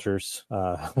the counters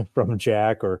from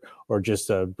Jack, or just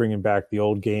bringing back the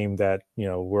old game that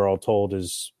we're all told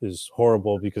is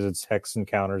horrible because it's hex and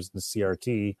counters and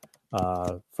CRT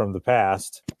from the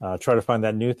past. Try to find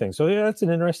that new thing. So that's an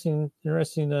interesting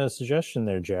suggestion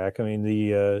there, Jack. I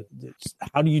mean,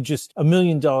 how do you just $1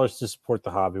 million to support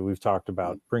the hobby? We've talked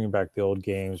about bringing back the old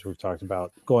games. We've talked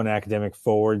about going academic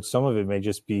forward. Some of it may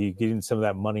just be getting some of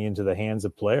that money into the hands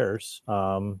of players,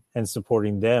 and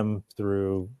supporting them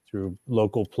through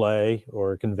local play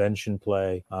or convention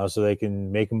play, so they can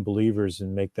make them believers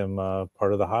and make them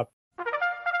part of the hobby.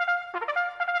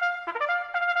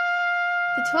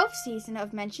 The 12th season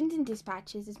of Mentioned in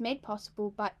Dispatches is made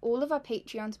possible by all of our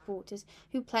Patreon supporters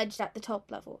who pledged at the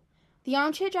top level. The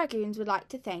Armchair Dragoons would like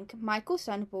to thank Michael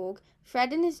Sonneborg,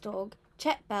 Fred and his dog,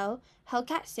 Chet Bell,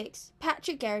 Hellcat6,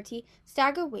 Patrick Garrity,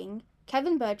 Stagger Wing,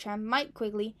 Kevin Bertram, Mike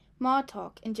Quigley,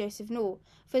 Martok, and Joseph Noor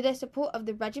for their support of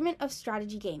the Regiment of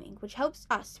Strategy Gaming, which helps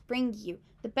us bring you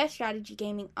the best strategy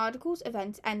gaming articles,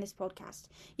 events, and this podcast.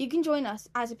 You can join us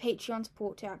as a Patreon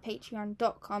supporter at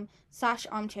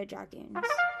patreon.com/armchairdragoons.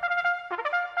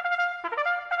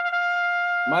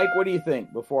 Mike, what do you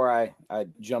think before I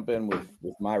jump in with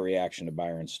my reaction to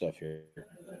Byron's stuff here?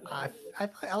 I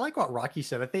like what Rocky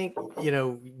said. I think,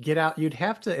 get out. You'd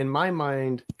have to, in my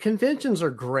mind, conventions are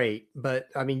great, but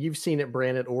I mean, you've seen it,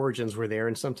 Brand, at Origins we're there,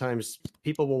 and sometimes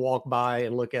people will walk by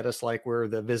and look at us like we're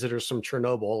the visitors from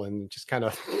Chernobyl and just kind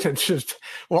of just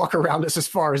walk around us as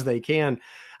far as they can.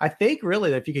 I think really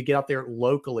that if you could get out there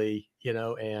locally,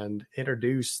 and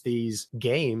introduce these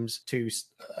games to,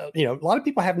 a lot of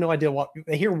people have no idea what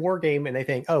they hear war game and they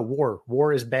think, oh,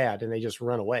 war is bad, and they just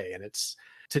run away. And it's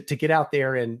to get out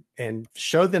there and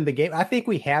show them the game. I think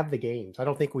we have the games. I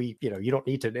don't think you don't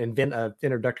need to invent an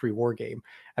introductory war game.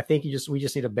 I think we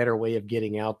just need a better way of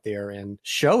getting out there and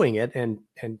showing it and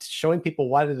showing people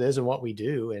what it is and what we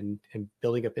do and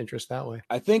building up interest that way.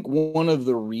 I think one of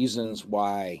the reasons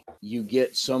why you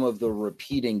get some of the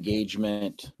repeat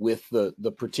engagement with the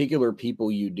particular people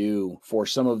you do for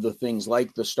some of the things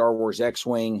like the Star Wars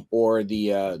X-Wing or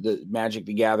the Magic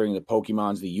the Gathering, the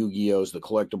Pokemons, the Yu-Gi-Ohs, the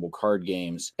collectible card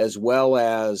games, as well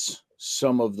as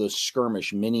some of the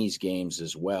skirmish minis games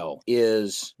as well,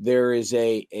 is there is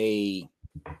a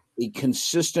a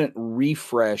consistent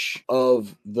refresh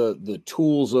of the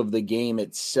tools of the game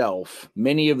itself.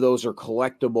 Many of those are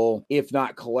collectible, if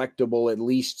not collectible, at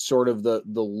least sort of the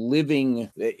living,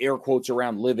 air quotes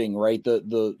around living, right?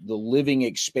 The living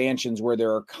expansions where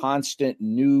there are constant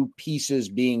new pieces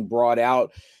being brought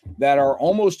out that are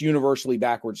almost universally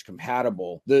backwards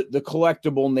compatible. The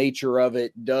collectible nature of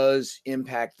it does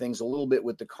impact things a little bit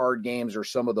with the card games or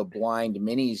some of the blind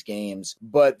minis games,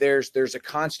 but there's a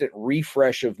constant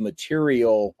refresh of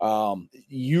material.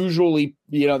 Usually,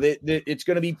 it's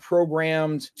going to be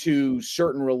programmed to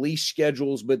certain release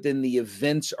schedules, but then the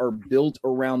events are built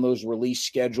around those release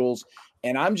schedules.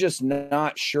 And I'm just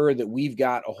not sure that we've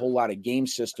got a whole lot of game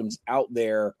systems out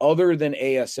there other than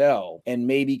ASL and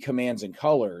maybe Commands and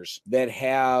Colors that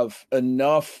have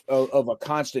enough of a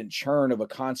constant churn, of a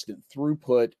constant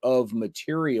throughput of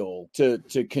material to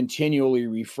continually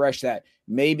refresh that.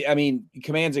 Maybe,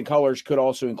 Commands and Colors could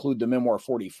also include the Memoir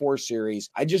 44 series.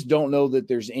 I just don't know that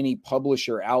there's any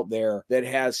publisher out there that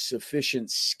has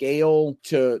sufficient scale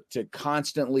to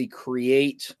constantly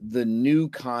create the new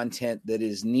content that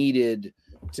is needed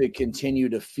to continue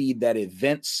to feed that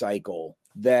event cycle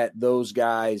that those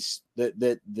guys, that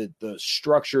the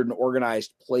structured and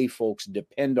organized play folks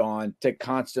depend on to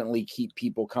constantly keep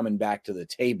people coming back to the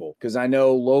table. Because I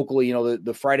know locally,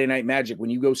 the Friday Night Magic, when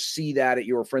you go see that at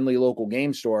your friendly local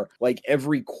game store, like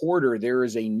every quarter there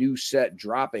is a new set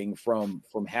dropping from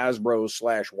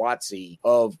Hasbro/WotC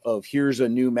of here's a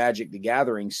new Magic the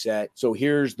Gathering set. So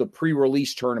here's the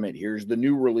pre-release tournament, here's the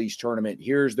new release tournament,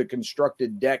 here's the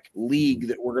constructed deck league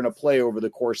that we're going to play over the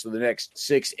course of the next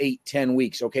 6, 8, 10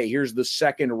 weeks. Okay, here's the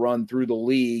second run through the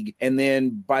league. And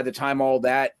then by the time all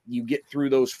that, you get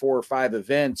through those 4 or 5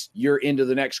 events, you're into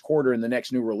the next quarter and the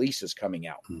next new release is coming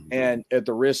out. Mm-hmm. And at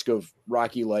the risk of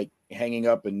Rocky, hanging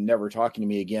up and never talking to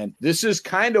me again, this is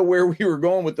kind of where we were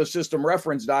going with the system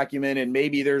reference document. And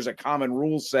maybe there's a common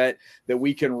rule set that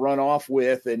we can run off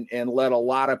with and let a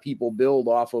lot of people build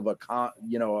off of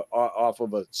off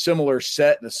of a similar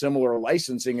set and a similar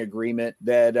licensing agreement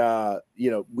that,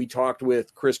 we talked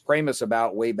with Chris Pramus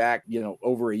about way back,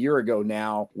 over a year ago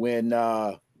now when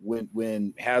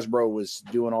Hasbro was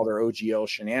doing all their OGL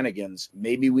shenanigans.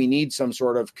 Maybe we need some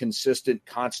sort of consistent,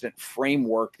 constant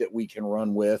framework that we can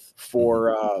run with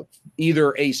for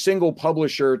either a single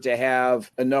publisher to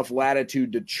have enough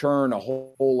latitude to churn a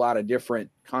whole lot of different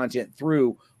content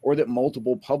through, or that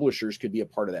multiple publishers could be a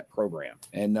part of that program.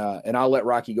 And I'll let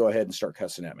Rocky go ahead and start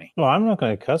cussing at me. Well, I'm not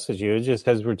going to cuss at you. It's just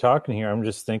as we're talking here, I'm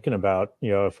just thinking about,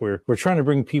 if we're trying to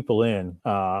bring people in,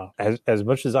 as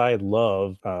much as I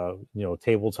love,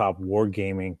 tabletop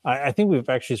wargaming, I think we've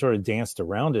actually sort of danced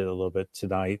around it a little bit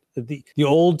tonight. The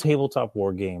old tabletop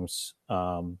war games,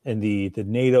 and the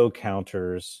NATO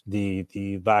counters,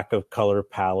 the lack of color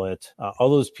palette, all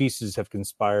those pieces have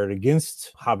conspired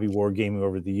against hobby wargaming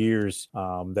over the years,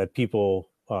 that people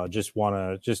just want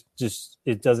to just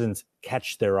it doesn't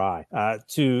catch their eye.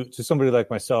 To somebody like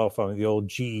myself, the old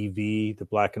GEV, the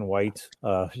black and white,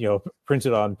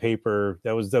 printed on paper,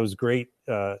 that was great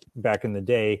back in the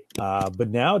day. But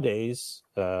nowadays,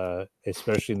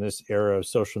 especially in this era of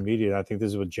social media, and I think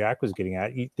this is what Jack was getting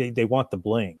at, they want the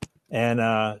bling. And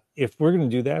if we're going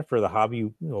to do that for the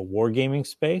hobby wargaming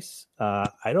space,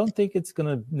 I don't think it's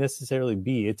going to necessarily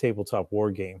be a tabletop war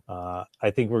game.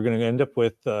 I think we're going to end up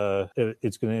with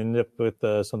something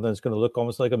that's going to look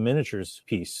almost like a miniatures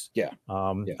piece. Yeah.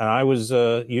 And I was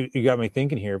you got me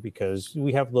thinking here, because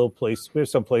we have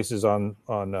some places on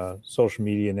social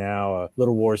media now,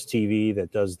 Little Wars TV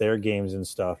that does their games and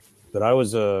stuff. But I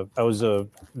was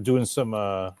doing some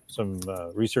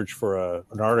research for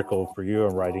an article for you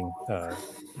I'm writing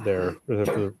there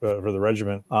for the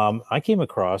regiment. I came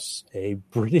across a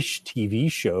British TV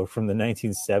show from the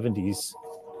 1970s,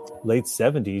 late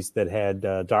 70s, that had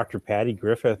Dr. Paddy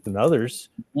Griffith and others.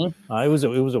 Mm-hmm. It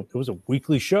was a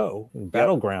weekly show,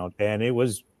 Battleground, and it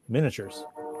was miniatures.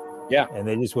 Yeah, and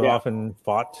they just went off and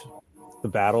fought the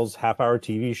battles. Half-hour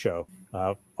TV show.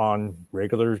 On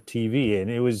regular TV, and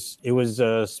it was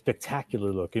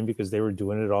spectacular looking, because they were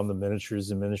doing it on the miniatures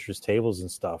and miniatures tables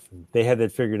and stuff. And they had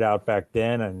that figured out back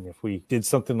then. And if we did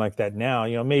something like that now,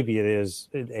 maybe it is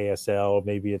an ASL,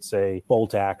 maybe it's a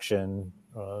bolt action,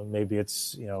 maybe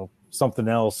it's something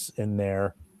else in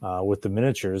there with the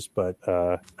miniatures. But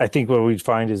I think what we'd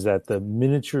find is that the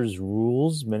miniatures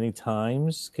rules many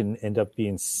times can end up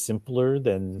being simpler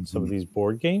than some of these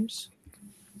board games.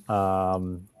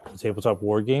 Tabletop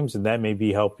war games, and that may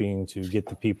be helping to get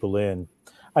the people in.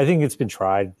 I think it's been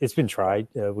tried.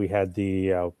 We had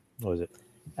the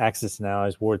Axis and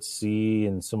Allies, Ward C,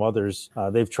 and some others.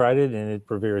 They've tried it, and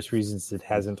for various reasons, it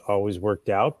hasn't always worked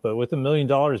out. But with $1 million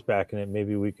back in it,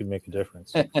 maybe we could make a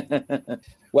difference.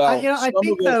 Well, I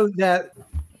think though that.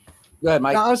 Go ahead,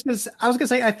 Mike. I was gonna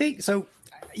say, I think so.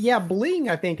 Yeah, bling,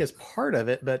 I think, is part of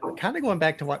it, but kind of going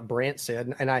back to what Brant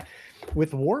said, and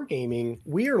with wargaming,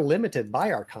 we are limited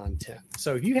by our content.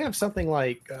 So if you have something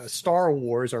like Star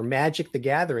Wars or Magic the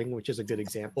Gathering, which is a good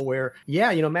example, where,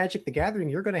 Magic the Gathering,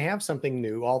 you're going to have something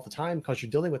new all the time because you're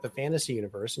dealing with a fantasy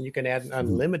universe and you can add an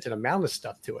unlimited amount of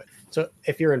stuff to it. So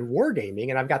if you're in wargaming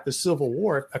and I've got the Civil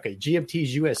War, okay,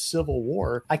 GMT's U.S. Civil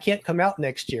War, I can't come out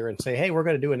next year and say, hey, we're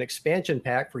going to do an expansion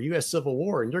pack for U.S. Civil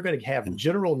War, and you're going to have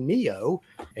General Neo,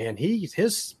 and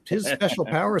his special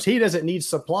powers, he doesn't need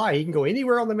supply. He can go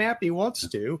anywhere on the map he wants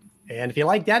to. And if you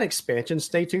like that expansion,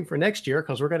 stay tuned for next year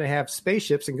because we're going to have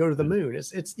spaceships and go to the moon.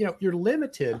 It's you're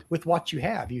limited with what you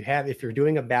have. If you're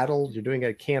doing a battle, you're doing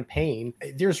a campaign,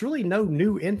 there's really no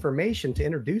new information to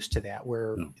introduce to that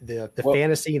where the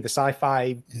fantasy and the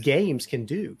sci-fi games can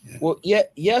do. Well,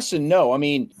 yes and no. I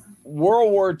mean,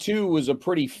 World War II was a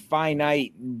pretty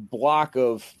finite block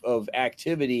of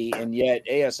activity, and yet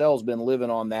ASL has been living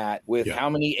on that with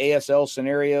how many ASL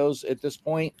scenarios at this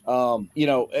point?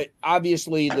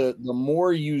 Obviously, the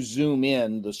more you zoom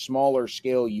in, the smaller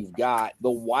scale you've got,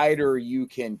 the wider you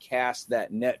can cast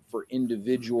that net for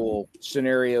individual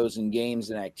scenarios and games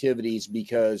and activities,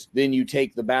 because then you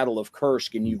take the Battle of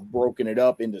Kursk and you've broken it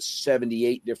up into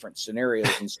 78 different scenarios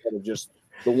instead of just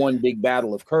the one big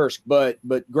battle of Kursk. But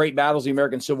great battles, the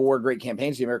American Civil War, great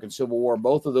campaigns, the American Civil War,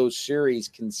 both of those series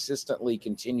consistently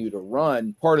continue to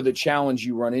run. Part of the challenge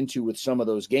you run into with some of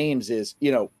those games is,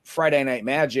 Friday Night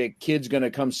Magic, kid's going to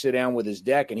come sit down with his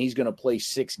deck and he's going to play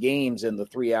 6 games in the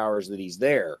 3 hours that he's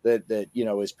there, that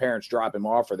his parents drop him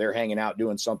off or they're hanging out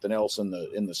doing something else in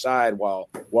the side while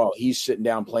he's sitting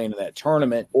down playing in that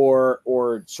tournament,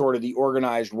 or sort of the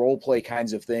organized role play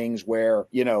kinds of things where,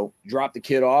 drop the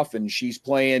kid off and she's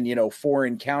playing, 4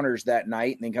 encounters that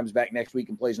night and then comes back next week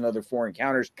and plays another 4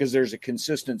 encounters because there's a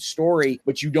consistent story,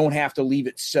 but you don't have to leave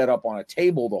it set up on a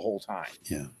table the whole time.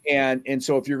 Yeah. And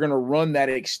so if you're going to run that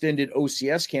extended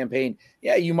OCS campaign,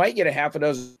 you might get a half a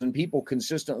dozen people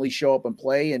consistently show up and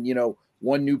play, and,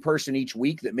 one new person each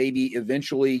week that maybe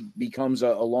eventually becomes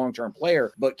a long-term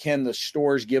player. But can the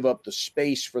stores give up the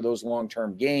space for those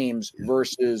long-term games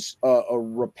versus a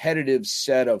repetitive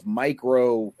set of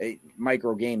micro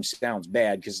games? Sounds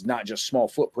bad because it's not just small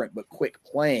footprint, but quick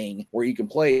playing where you can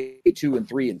play 2 and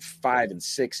 3 and 5 and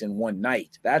 6 in one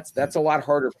night. That's a lot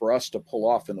harder for us to pull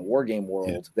off in the war game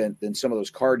world than some of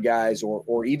those card guys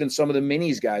or even some of the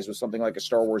minis guys with something like a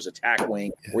Star Wars Attack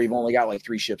Wing where you've only got like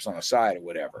 3 ships on the side or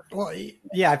whatever. Well,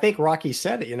 yeah, I think Rocky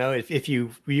said it. If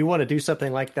you want to do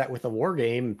something like that with a war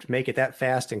game to make it that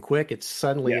fast and quick, it's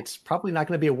probably not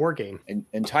going to be a war game.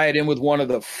 And tie it in with one of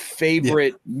the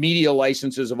favorite media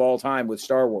licenses of all time with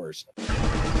Star Wars.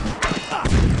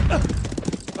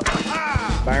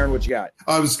 Byron, what you got?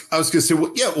 I was going to say,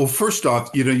 well, first off,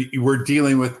 we're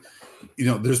dealing with,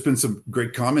 there's been some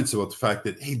great comments about the fact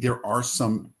that, hey, there are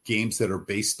some games that are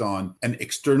based on an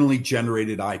externally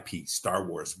generated IP, Star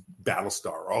Wars,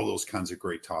 Battlestar, all those kinds of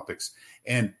great topics.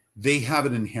 And they have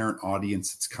an inherent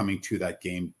audience that's coming to that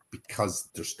game because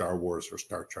they're Star Wars or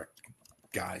Star Trek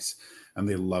guys. And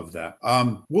they love that.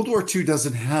 World War II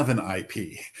doesn't have an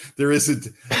IP. There isn't,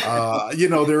 it's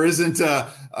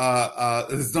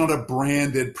not a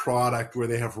branded product where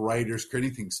they have writers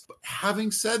creating things. But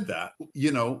having said that,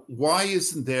 why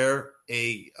isn't there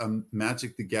a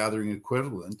Magic the Gathering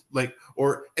equivalent,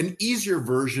 or an easier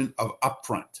version of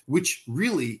Upfront, which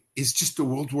really is just a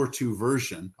World War II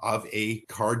version of a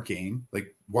card game?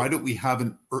 Why don't we have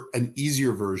an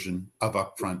easier version of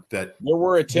Upfront? That there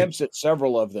were attempts at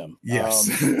several of them. Yes,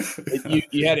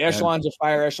 you had Echelons of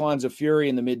Fire, Echelons of Fury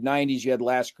in the mid '90s. You had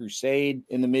Last Crusade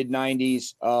in the mid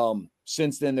 '90s.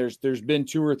 Since then, there's been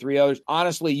 2 or 3 others.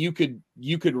 Honestly, you could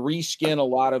reskin a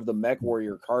lot of the Mech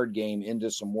Warrior card game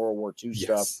into some World War II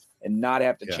stuff and not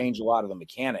have to change a lot of the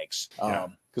mechanics.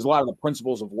 Because a lot of the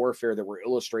principles of warfare that were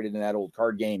illustrated in that old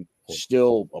card game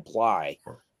still apply.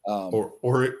 Or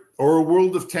a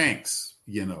World of Tanks,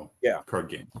 card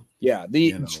game. Yeah.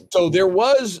 So there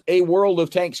was a World of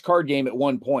Tanks card game at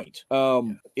one point.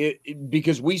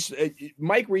 Because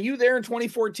Mike, were you there in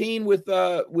 2014 with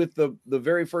the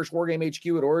very first Wargame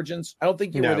HQ at Origins? I don't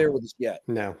think you were there with us yet.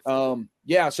 No.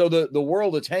 Yeah, so the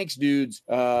World of Tanks dudes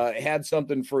had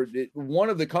something for one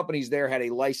of the companies there had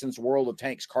a licensed World of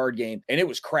Tanks card game, and it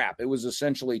was crap. It was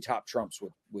essentially Top Trumps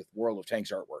with World of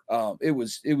Tanks artwork. It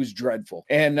was dreadful,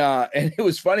 and it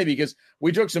was funny because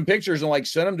we took some pictures and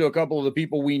sent them to a couple of the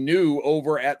people we knew new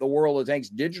over at the World of Tanks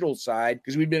digital side,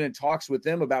 because we'd been in talks with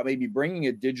them about maybe bringing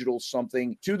a digital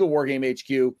something to the Wargame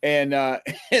HQ.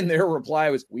 And their reply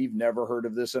was, we've never heard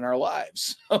of this in our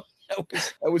lives.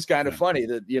 That was kind of funny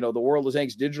that, the World of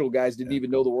Tanks digital guys didn't even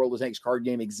know the World of Tanks card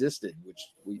game existed, which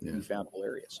we found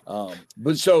hilarious.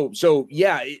 But so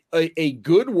yeah, a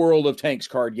good World of Tanks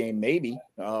card game, maybe.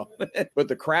 But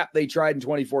the crap they tried in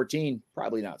 2014,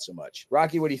 probably not so much.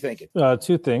 Rocky, what are you thinking?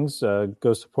 Two things.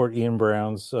 Go support Ian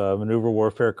Brown's Maneuver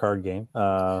Warfare card game.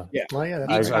 Oh, yeah.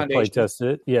 I play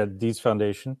tested it. Yeah, Deeds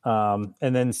Foundation. And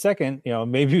then second,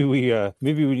 maybe we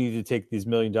need to take these $1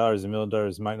 million. $1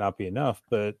 million might not be enough,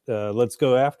 but let's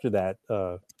go after that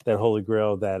holy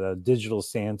grail, that digital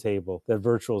sand table, that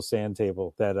virtual sand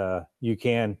table that you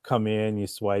can come in, you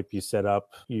swipe, you set up,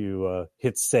 you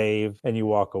hit save, and you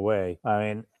walk away.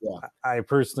 I mean, I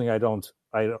personally, I don't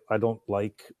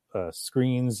like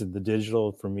screens and the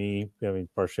digital. For me, I mean,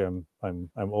 partially I'm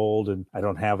old and I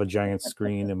don't have a giant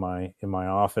screen in my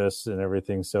office and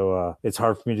everything, so it's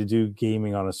hard for me to do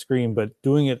gaming on a screen. But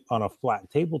doing it on a flat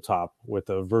tabletop with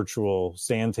a virtual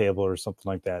sand table or something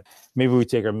like that, maybe we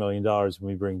take our $1 million and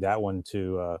we bring that one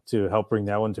to help bring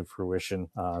that one to fruition,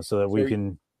 so that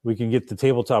we can get the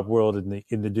tabletop world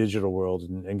in the digital world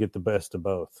and get the best of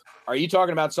both. Are you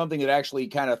talking about something that actually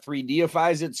kind of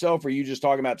 3Difies itself, or are you just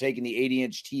talking about taking the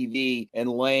 80-inch TV and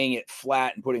laying it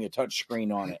flat and putting a touch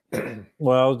screen on it?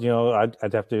 Well,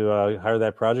 I'd have to hire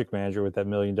that project manager with that $1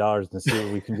 million and see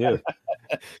what we can do.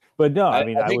 But no, I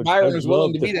mean, I think Byron was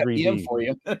willing to be that PM for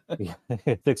you.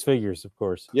 6 figures, of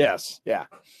course. Yes, yeah.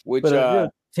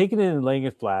 Taking it and laying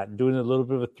it flat, doing a little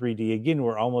bit of a 3D. Again,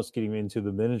 we're almost getting into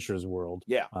the miniatures world.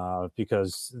 Yeah.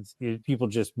 Because people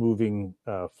just moving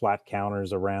flat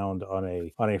counters around on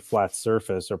a flat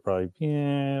surface are probably,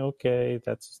 okay,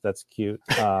 that's cute.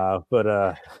 But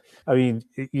I mean,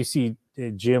 you see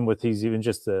Jim with even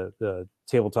just the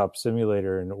tabletop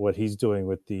simulator and what he's doing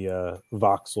with the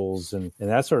voxels and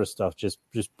that sort of stuff, just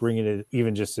bringing it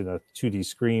even just in a 2D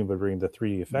screen, but bringing the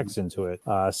 3D effects into it,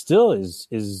 still is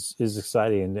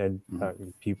exciting, and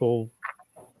people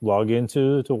log in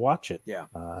to watch it. Yeah.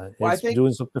 I think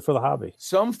doing something for the hobby.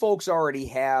 Some folks already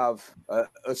have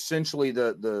essentially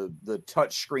the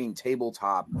touchscreen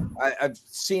tabletop. I've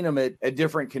seen them at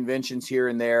different conventions here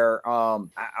and there.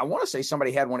 I want to say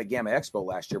somebody had one at Gamma Expo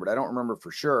last year, but I don't remember for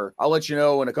sure. I'll let you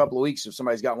know in a couple of weeks if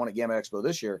somebody's got one at Gamma Expo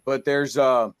this year. But there's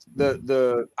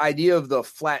the idea of the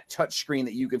flat touchscreen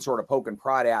that you can sort of poke and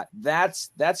prod at.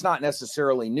 That's not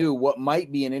necessarily new. What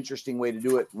might be an interesting way to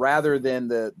do it, rather than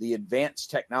the advanced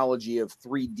technology of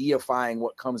 3Difying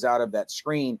what comes out of that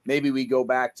screen, maybe we go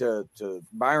back to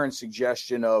Byron's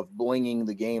suggestion of blinging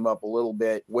the game up a little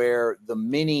bit, where the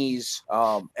minis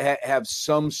have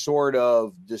some sort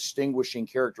of distinguishing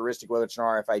characteristic, whether it's an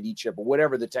RFID chip or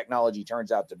whatever the technology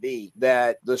turns out to be,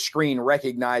 that the screen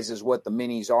recognizes what the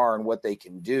minis are and what they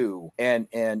can do, and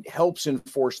helps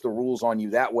enforce the rules on you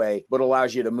that way, but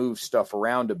allows you to move stuff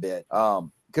around a bit.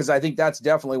 Because I think that's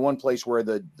definitely one place where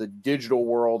the digital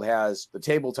world has the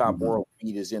tabletop world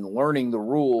beat, is in learning the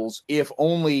rules, if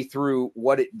only through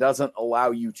what it doesn't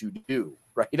allow you to do.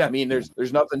 Right. I mean,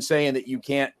 there's nothing saying that you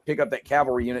can't pick up that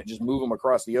cavalry unit and just move them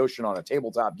across the ocean on a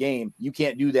tabletop game. You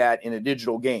can't do that in a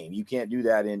digital game. You can't do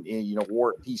that in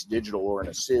War and Peace digital or in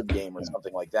a Civ game or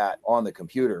something like that on the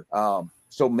computer.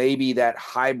 So maybe that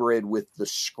hybrid with the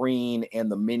screen and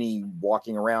the mini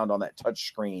walking around on that touch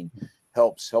screen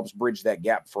helps bridge that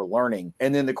gap for learning.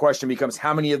 And then the question becomes,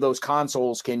 how many of those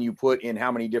consoles can you put in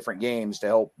how many different games to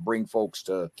help bring folks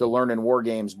to learn in war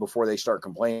games before they start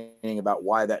complaining about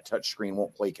why that touch screen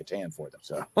won't play Catan for them.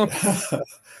 So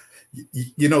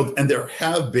and there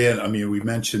have been, I mean, we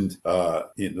mentioned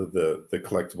the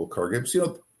collectible card games,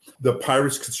 the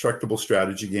Pirates Constructible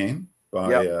Strategy game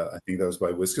by I think that was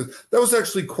by Whiskers. That was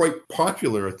actually quite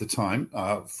popular at the time,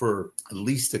 for at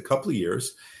least a couple of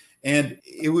years. And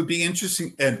it would be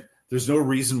interesting, and there's no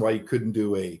reason why you couldn't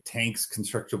do a tanks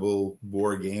constructible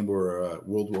war game, or a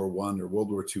World War I or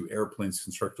World War II airplanes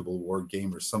constructible war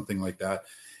game, or something like that.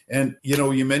 And,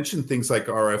 you mentioned things like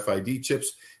RFID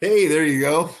chips. Hey, there you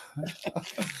go.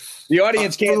 The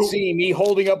audience can't see me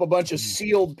holding up a bunch of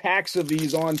sealed packs of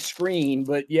these on screen,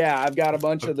 but yeah, I've got a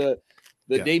bunch of the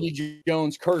Davy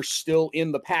Jones curse still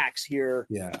in the packs here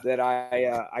that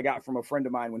I got from a friend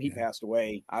of mine when he passed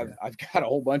away. I've got a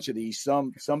whole bunch of these,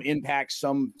 some in packs,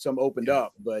 some opened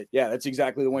up, but yeah, that's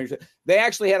exactly the one you're saying. They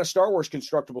actually had a Star Wars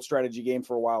constructible strategy game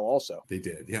for a while also. They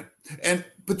did. Yeah. And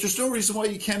But there's no reason why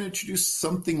you can't introduce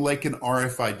something like an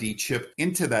RFID chip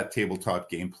into that tabletop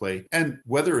gameplay. And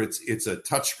whether it's a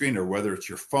touchscreen or whether it's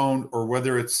your phone or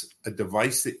whether it's a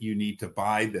device that you need to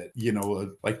buy that,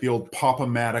 like the old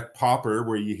Pop-O-Matic popper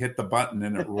where you hit the button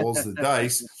and it rolls the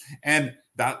dice. And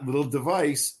that little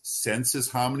device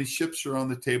senses how many ships are on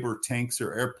the table, or tanks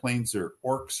or airplanes or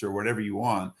orcs or whatever you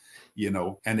want,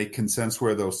 and it can sense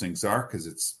where those things are because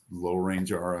it's low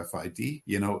range RFID,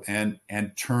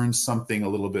 and turn something a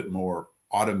little bit more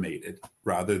automated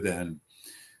rather than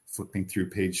flipping through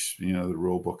page, the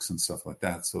rule books and stuff like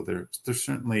that. So there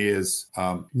certainly is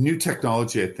new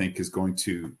technology, I think,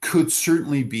 could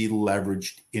certainly be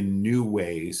leveraged in new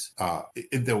ways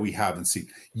that we haven't seen.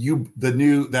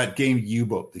 That game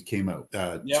U-Boat that came out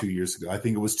 2 years ago. I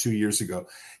think it was 2 years ago.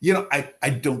 I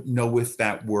don't know if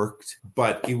that worked,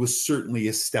 but it was certainly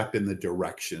a step in the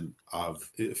direction of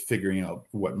figuring out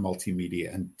what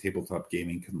multimedia and tabletop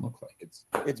gaming can look like.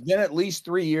 It's been at least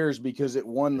 3 years because it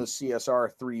won the CSR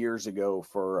 3 years ago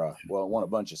for it won a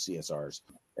bunch of CSRs,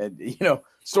 and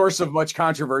source of much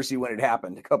controversy when it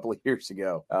happened a couple of years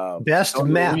ago. Best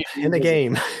map in the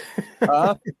game.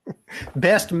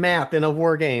 Best map in a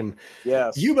war game.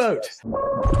 Yes. U-Boat.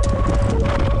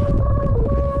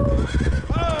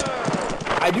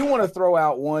 I do want to throw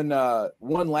out one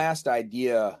last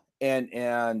idea.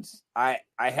 And I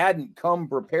hadn't come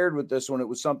prepared with this one. It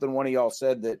was something one of y'all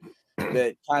said that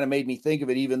kind of made me think of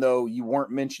it, even though you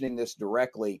weren't mentioning this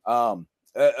directly.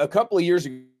 A couple of years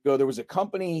ago, there was a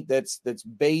company that's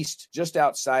based just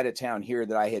outside of town here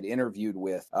that I had interviewed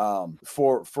with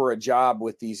for a job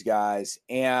with these guys,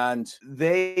 and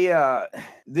they're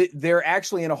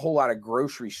actually in a whole lot of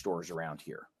grocery stores around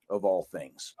here, of all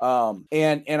things.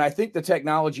 And I think the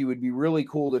technology would be really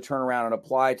cool to turn around and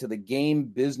apply to the game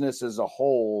business as a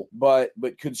whole, but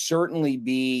could certainly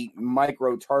be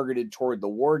micro targeted toward the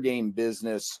war game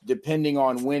business, depending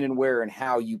on when and where and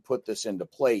how you put this into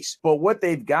place. But what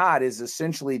they've got is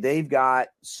essentially they've got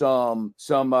some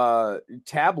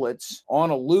tablets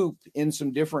on a loop in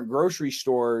some different grocery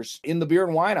stores in the beer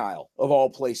and wine aisle, of all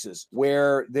places,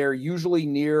 where they're usually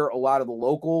near a lot of the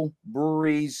local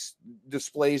breweries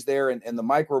displays there and the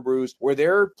microbrews, where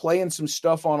they're playing some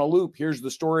stuff on a loop. Here's the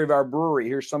story of our brewery.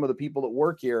 Here's some of the people that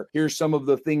work here. Here's some of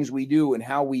the things we do and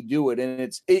how we do it. And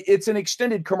it's an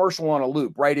extended commercial on a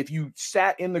loop, right? If you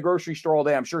sat in the grocery store all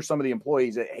day, I'm sure some of the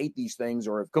employees that hate these things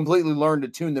or have completely learned to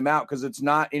tune them out because it's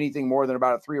not anything more than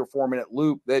about a 3 or 4 minute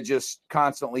loop that just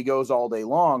constantly goes all day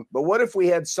long. But what if we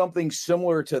had something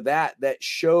similar to that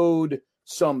showed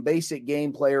some basic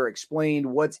gameplay or explained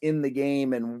what's in the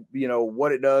game and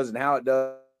what it does and how it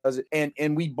does it,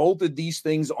 and we bolted these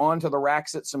things onto the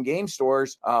racks at some game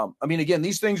stores. Again,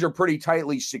 these things are pretty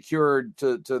tightly secured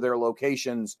to their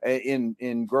locations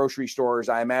in grocery stores.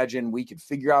 I imagine we could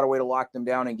figure out a way to lock them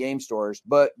down in game stores,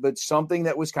 but something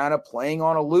that was kind of playing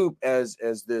on a loop as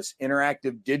this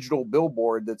interactive digital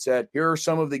billboard that said, here are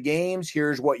some of the games,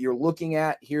 here's what you're looking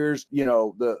at, here's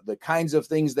the kinds of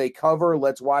things they cover.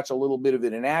 Let's watch a little bit of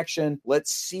it in action.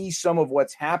 Let's see some of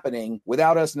what's happening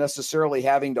without us necessarily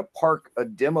having to park a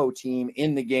demo team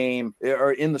in the game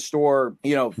or in the store,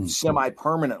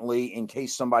 semi-permanently in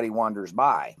case somebody wanders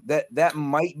by. That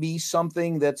might be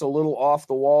something that's a little off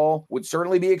the wall, would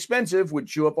certainly be expensive, would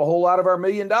chew up a whole lot of our $1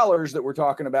 million that we're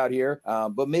talking about here.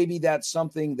 But maybe that's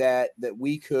something that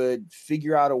we could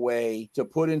figure out a way to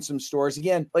put in some stores.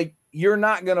 Again, like, you're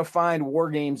not going to find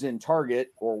war games in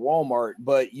Target or Walmart,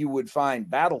 but you would find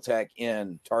BattleTech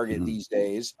in Target these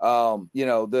days.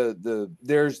 There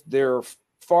are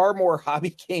far more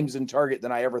hobby games in Target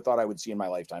than I ever thought I would see in my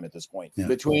lifetime at this point. Yeah.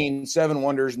 Between Seven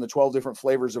Wonders and the 12 different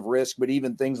flavors of Risk, but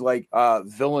even things like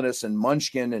Villainous and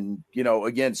Munchkin, and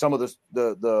again, some of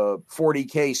the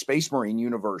 40K Space Marine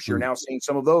universe. You're now seeing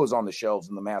some of those on the shelves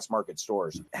in the mass market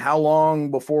stores. How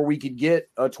long before we could get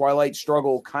a Twilight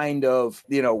Struggle kind of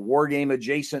war game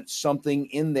adjacent something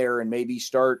in there, and maybe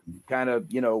start kind of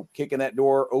kicking that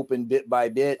door open bit by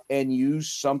bit and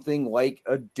use something like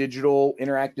a digital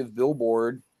interactive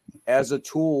billboard as a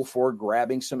tool for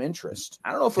grabbing some interest?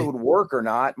 I don't know if it would work or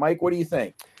not. Mike, what do you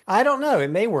think? I don't know. It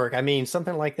may work. I mean,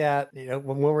 something like that,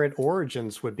 when we're at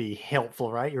Origins would be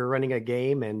helpful, right? You're running a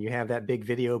game and you have that big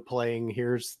video playing.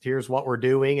 Here's what we're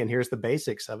doing and here's the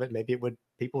basics of it. Maybe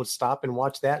people would stop and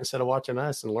watch that instead of watching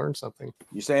us and learn something.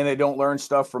 You saying they don't learn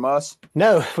stuff from us?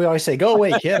 No, we always say, go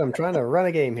away, kid. I'm trying to run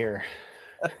a game here.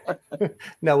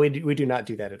 No, we do not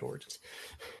do that at Origins.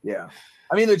 Yeah.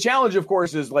 I mean, the challenge, of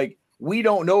course, is like, we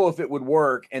don't know if it would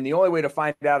work. And the only way to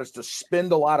find out is to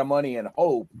spend a lot of money and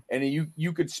hope. And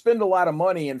you could spend a lot of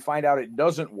money and find out it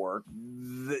doesn't work.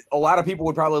 A lot of people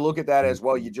would probably look at that as,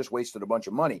 well, you just wasted a bunch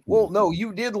of money. Well, no,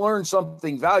 you did learn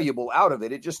something valuable out of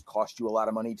it. It just cost you a lot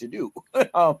of money to do.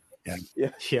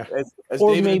 Yeah. As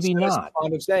Or David maybe is not.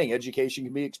 fond of saying, education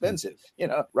can be expensive.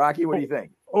 Rocky, what do you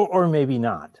think? Or maybe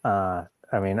not. I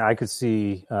mean, I could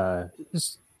see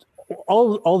just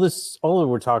all that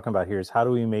we're talking about here is how do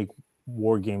we make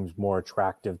war games more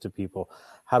attractive to people?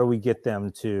 How do we get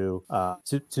them to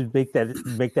make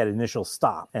that initial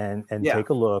stop and take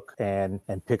a look and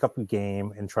pick up a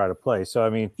game and try to play? So I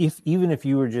mean, even if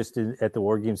you were just at the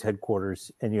War Games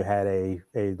headquarters and you had a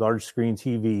large screen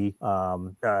TV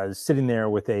sitting there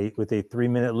with a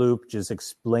 3-minute loop just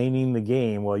explaining the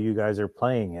game while you guys are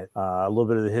playing it, a little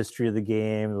bit of the history of the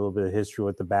game, a little bit of history of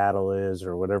what the battle is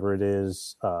or whatever it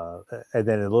is, and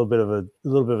then a little bit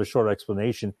of a short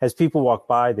explanation. As people walk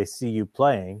by, they see you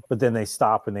playing, but then they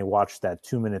stop and they watch that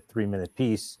 2-minute, 3-minute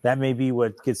piece. That may be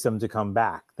what gets them to come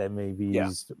back. That may be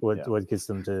what gets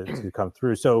them to come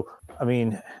through. So, I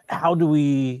mean, how do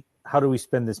we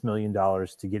spend this $1 million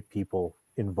to get people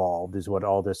involved is what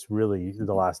all this really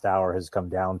the last hour has come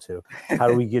down to. How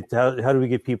do we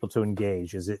get people to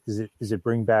engage? Is it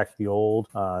bring back the old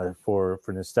for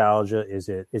nostalgia? Is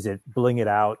it bling it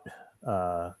out?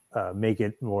 Make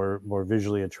it more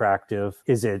visually attractive?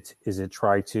 Is it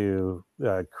try to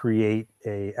create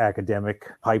a academic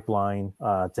pipeline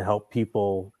to help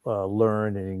people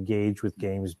learn and engage with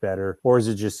games better, or is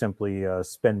it just simply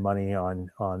spend money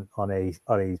on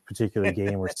a particular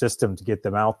game or system to get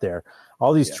them out there?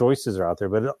 All these choices are out there,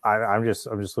 but I'm just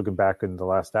looking back in the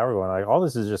last hour going like, all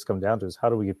this has just come down to is how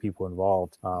do we get people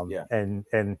involved?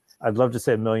 And I'd love to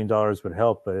say $1 million would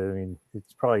help, but I mean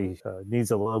it's probably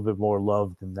needs a little bit more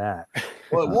love than that.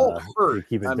 Well, it won't hurt.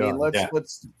 Keep it I mean, going.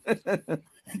 let's.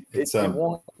 It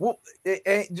won't. Well,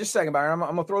 just a second, Byron. I'm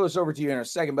gonna throw this over to you in a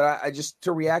second, but I just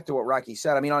to react to what Rocky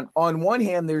said. I mean, on one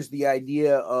hand, there's the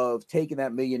idea of taking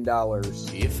that $1 million.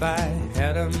 If I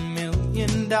had $1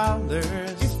 million,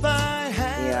 if I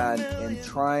had and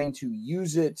trying to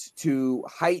use it to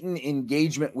heighten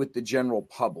engagement with the general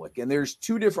public. And there's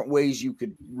two different ways you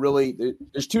could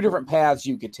there's two different paths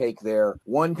you could take there.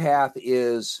 One path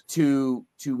is to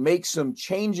make some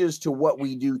changes to what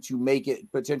we do to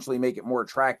potentially make it more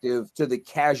attractive to the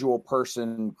casual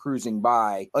person cruising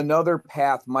by. Another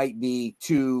path might be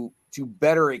to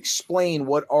better explain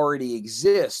what already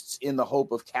exists in the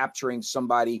hope of capturing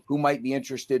somebody who might be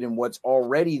interested in what's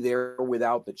already there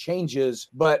without the changes,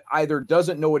 but either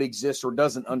doesn't know it exists or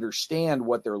doesn't understand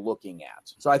what they're looking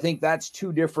at. So I think that's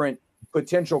two different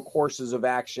potential courses of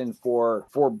action for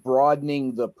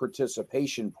broadening the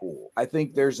participation pool. I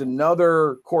think there's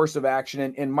another course of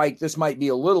action, and Mike, this might be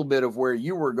a little bit of where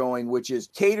you were going, which is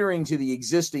catering to the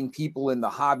existing people in the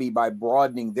hobby by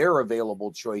broadening their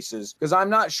available choices. Because I'm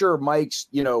not sure Mike's,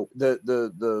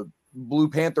 the Blue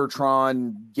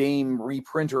Panthertron game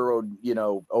reprinter,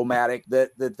 Omatic,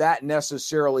 that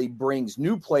necessarily brings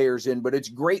new players in, but it's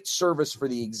great service for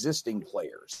the existing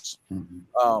players.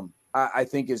 Mm-hmm. I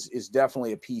think is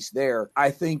definitely a piece there.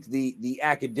 I think the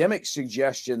academic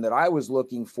suggestion that I was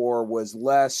looking for was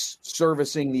less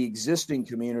servicing the existing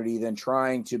community than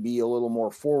trying to be a little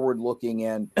more forward-looking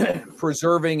and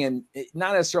preserving and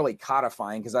not necessarily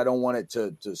codifying, because I don't want it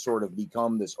to sort of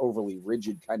become this overly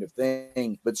rigid kind of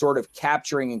thing, but sort of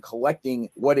capturing and collecting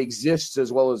what exists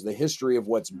as well as the history of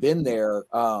what's been there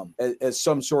as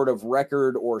some sort of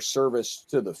record or service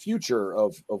to the future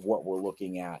of what we're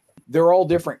looking at. They're all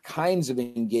different kinds of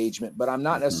engagement, but I'm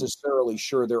not necessarily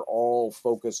sure they're all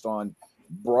focused on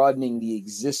broadening the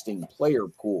existing player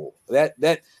pool.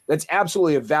 That's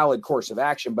absolutely a valid course of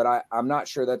action, but I'm not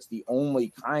sure that's the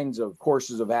only kinds of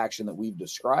courses of action that we've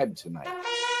described tonight.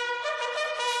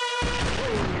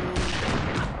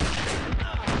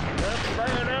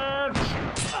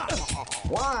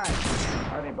 Why?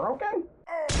 Are they broken?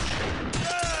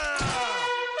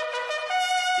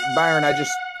 Byron, I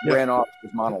just ran off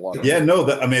his monologue. Yeah, no,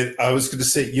 I was going to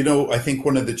say, I think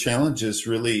one of the challenges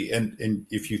really, and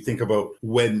if you think about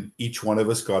when each one of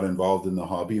us got involved in the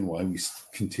hobby and why we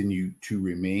continue to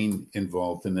remain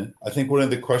involved in it, I think one of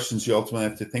the questions you ultimately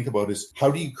have to think about is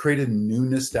how do you create a new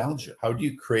nostalgia? How do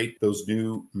you create those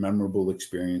new memorable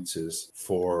experiences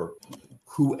for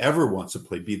whoever wants to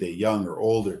play, be they young or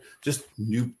older, just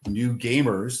new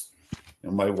gamers?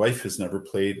 My wife has never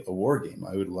played a war game.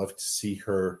 I would love to see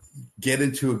her get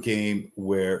into a game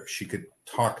where she could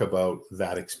talk about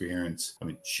that experience. I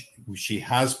mean, she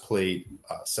has played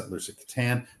Settlers of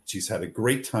Catan. She's had a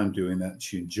great time doing that.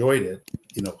 She enjoyed it.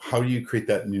 You know, how do you create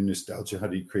that new nostalgia? How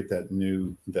do you create that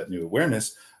new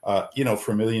awareness? You know,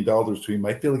 for $1 million, we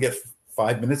might be able to get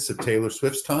 5 minutes of Taylor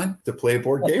Swift's time to play a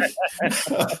board game.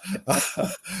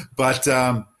 But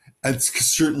and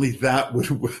certainly that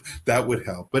would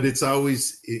help. But it's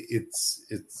always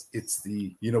it's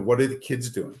the, you know, what are the kids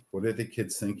doing? What are the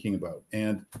kids thinking about?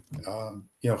 And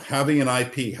you know, having an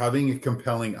IP, having a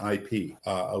compelling IP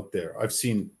out there. I've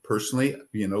seen personally,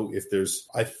 you know,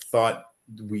 I thought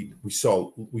we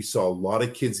saw a lot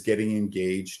of kids getting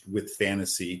engaged with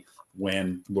fantasy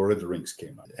when Lord of the Rings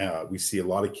came out. We see a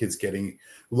lot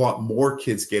more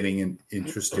kids getting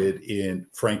interested in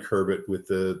Frank Herbert with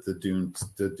the Dune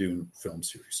film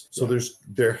series. So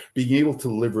they're being able to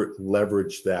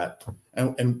leverage that.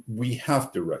 And we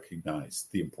have to recognize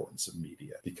the importance of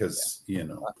media because, you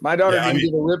know. My daughter didn't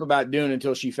give a rip about Dune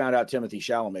until she found out Timothée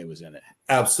Chalamet was in it.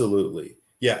 Absolutely.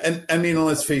 Yeah. And I mean,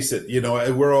 let's face it, you know,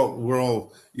 we're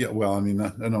all, yeah, well, I mean, I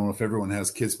don't know if everyone has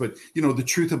kids, but, you know, the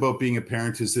truth about being a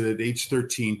parent is that at age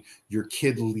 13, your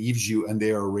kid leaves you and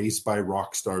they are raised by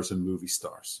rock stars and movie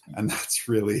stars. And that's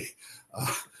really,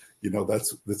 you know,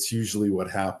 that's usually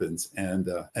what happens. And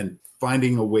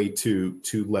finding a way to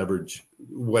leverage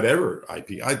whatever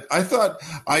IP. I thought,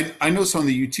 I noticed on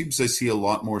the YouTubes, I see a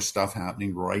lot more stuff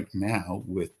happening right now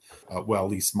with, well,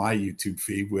 at least my YouTube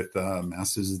feed with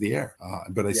Masters of the Air.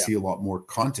 But I see a lot more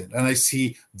content. And I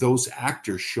see those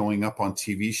actors showing up on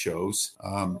TV shows,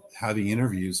 having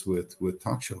interviews with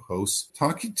talk show hosts,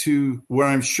 talking to where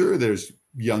I'm sure there's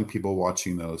young people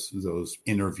watching those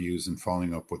interviews and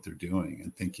following up what they're doing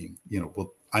and thinking, you know,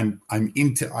 well, I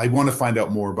want to find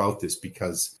out more about this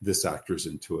because this actor's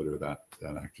into it or that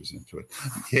actor's into it.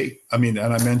 Hey, I mean,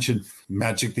 and I mentioned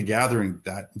Magic the Gathering,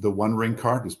 that the One Ring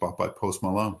card was bought by Post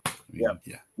Malone. I mean,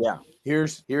 yeah.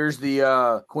 Here's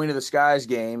the Queen of the Skies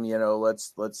game. You know,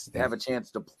 let's have a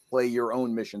chance to play your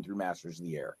own mission through Masters of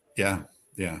the Air.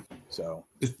 Yeah. So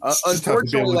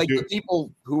unfortunately, like the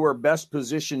people who are best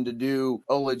positioned to do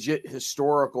a legit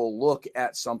historical look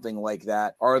at something like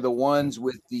that are the ones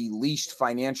with the least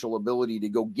financial ability to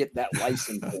go get that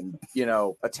license and, you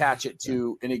know, attach it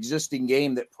to an existing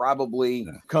game that probably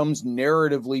comes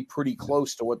narratively pretty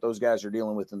close to what those guys are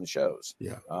dealing with in the shows.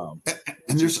 Yeah.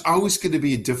 And there's always going to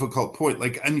be a difficult point.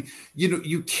 Like, I mean, you know,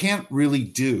 you can't really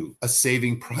do a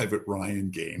Saving Private Ryan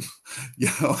game. You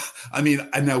know, I mean,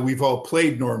 I know we've all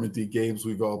played Normandy games.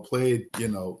 We've all played, you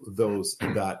know,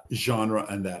 that genre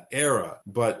and that era.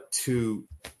 But to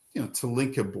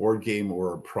link a board game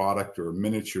or a product or a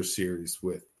miniature series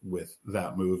with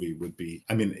that movie would be,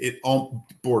 I mean, it all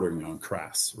bordering on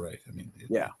crass, right? I mean,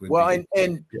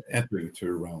 and entering into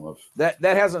a realm of that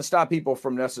hasn't stopped people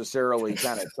from necessarily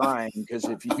kind of trying, because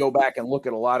if you go back and look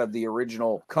at a lot of the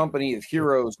original Company of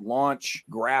Heroes launch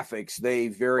graphics, they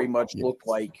very much look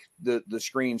like the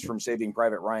screens from Saving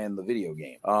Private Ryan, the video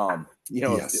game. You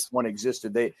know, if this one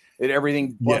existed, they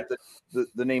everything but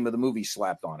the name of the movie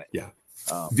slapped on it. Yeah.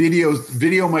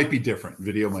 Video might be different.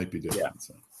 Yeah.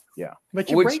 So. Yeah. But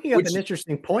you're bringing up an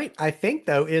interesting point, I think,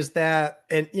 though, is that,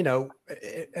 and, you know,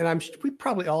 and we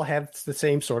probably all have the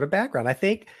same sort of background. I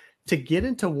think to get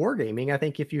into wargaming, I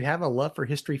think if you have a love for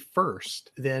history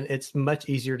first, then it's much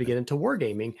easier to get into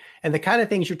wargaming. And the kind of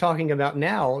things you're talking about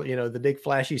now, you know, the big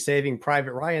flashy Saving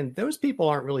Private Ryan, those people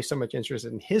aren't really so much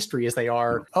interested in history as they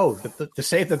are,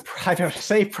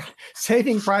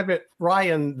 Saving Private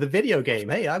Ryan, the video game.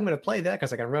 Hey, I'm going to play that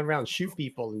because I can run around and shoot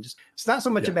people. And just, it's not so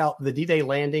much about the D-Day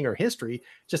landing or history,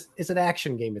 just it's an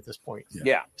action game at this point.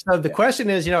 Yeah. So the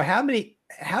question is, you know, how many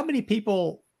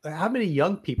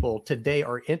young people today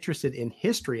are interested in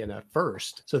history enough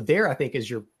first? So there, I think,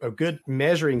 is a good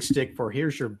measuring stick for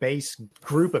here's your base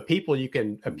group of people you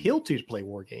can appeal to play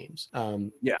war games.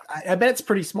 I bet it's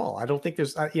pretty small. I don't think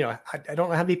there's, I don't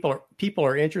know how people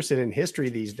are interested in history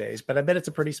these days, but I bet it's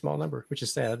a pretty small number, which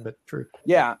is sad, but true.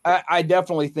 Yeah, I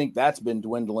definitely think that's been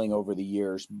dwindling over the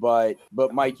years. But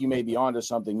Mike, you may be onto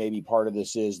something. Maybe part of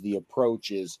this is the approach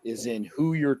is in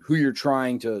who you're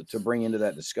trying to bring into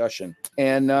that discussion.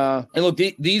 And look,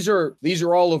 these are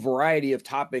all a variety of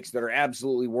topics that are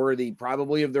absolutely worthy,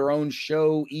 probably of their own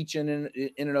show, each in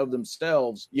and of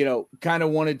themselves. You know, kind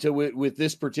of wanted to with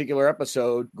this particular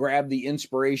episode grab the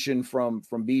inspiration from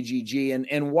BGG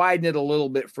and widen it a little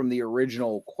bit from the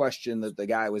original question that the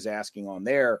guy was asking on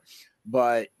there.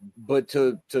 But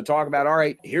to talk about, all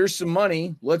right, here's some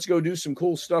money, let's go do some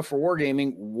cool stuff for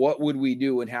wargaming. What would we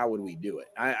do and how would we do it?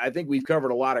 I think we've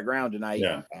covered a lot of ground tonight.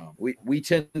 Yeah. We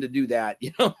tend to do that,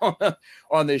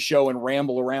 on this show and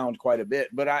ramble around quite a bit.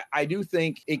 But I do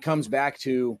think it comes back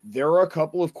to there are a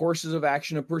couple of courses of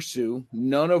action to pursue,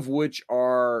 none of which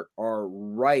are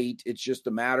right. It's just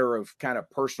a matter of kind of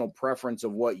personal preference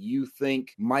of what you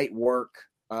think might work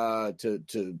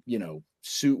to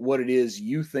suit what it is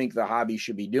you think the hobby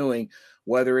should be doing,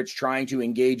 whether it's trying to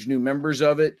engage new members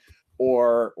of it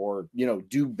or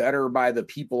do better by the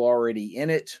people already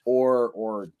in it,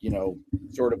 or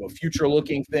sort of a future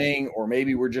looking thing, or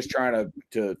maybe we're just trying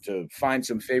to find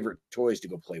some favorite toys to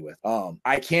go play with.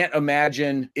 I can't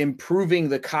imagine improving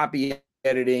the copy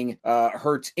editing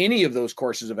hurts any of those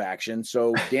courses of action.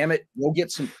 So damn it, we'll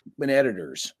get some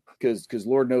editors because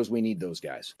Lord knows we need those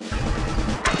guys.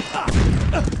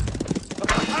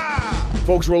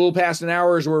 Folks, we're a little past an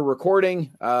hour as we're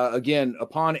recording. Again,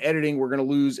 upon editing, we're going to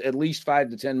lose at least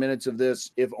 5 to 10 minutes of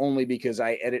this, if only because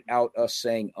I edit out us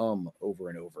saying over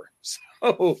and over.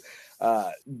 So,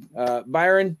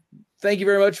 Byron, thank you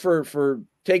very much for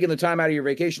taking the time out of your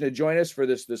vacation to join us for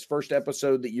this first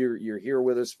episode that you're here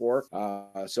with us for.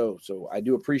 So I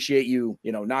do appreciate you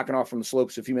knocking off from the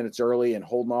slopes a few minutes early and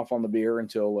holding off on the beer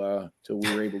until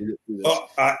we were able to get through this. Oh,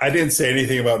 I didn't say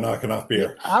anything about knocking off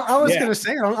beer. I was going to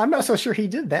say, I'm not so sure he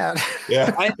did that.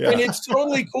 Yeah, and it's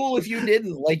totally cool if you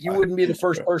didn't. Like, you wouldn't be the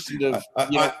first person to.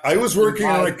 I was working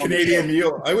on a Canadian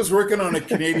mule. I was working on a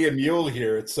Canadian mule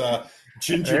here. It's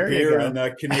ginger beer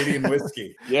and Canadian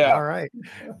whiskey. Yeah. All right.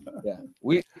 Yeah.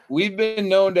 We've been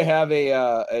known to have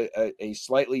a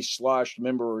slightly sloshed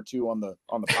member or two on the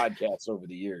podcast over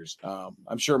the years.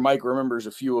 I'm sure Mike remembers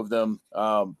a few of them,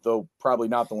 though probably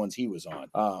not the ones he was on.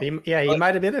 He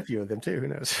might have been a few of them too. Who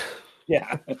knows?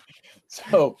 Yeah.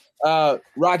 So,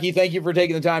 Rocky, thank you for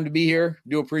taking the time to be here.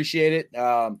 Do appreciate it.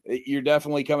 You're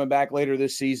definitely coming back later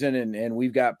this season, and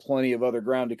we've got plenty of other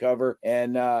ground to cover.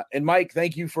 And Mike,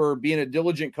 thank you for being a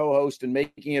diligent co-host and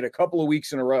making it a couple of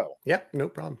weeks in a row. Yep, no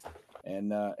problem.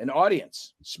 And an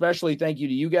audience, especially thank you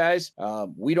to you guys.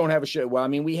 We don't have a show. Well, I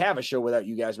mean, we have a show without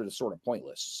you guys, but it's sort of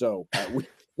pointless. So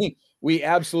we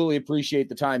absolutely appreciate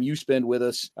the time you spend with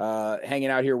us, hanging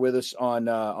out here with us on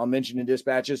Mentioned in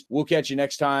Dispatches. We'll catch you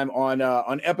next time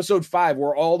on episode 5.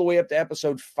 We're all the way up to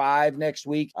episode 5 next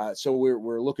week. So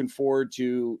we're looking forward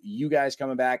to you guys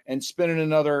coming back and spending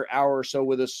another hour or so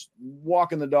with us,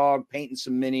 walking the dog, painting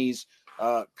some minis,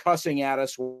 cussing at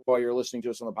us while you're listening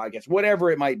to us on the podcast, whatever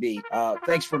it might be.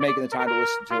 Thanks for making the time to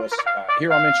listen to us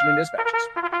here on Mentioned in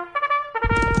Dispatches.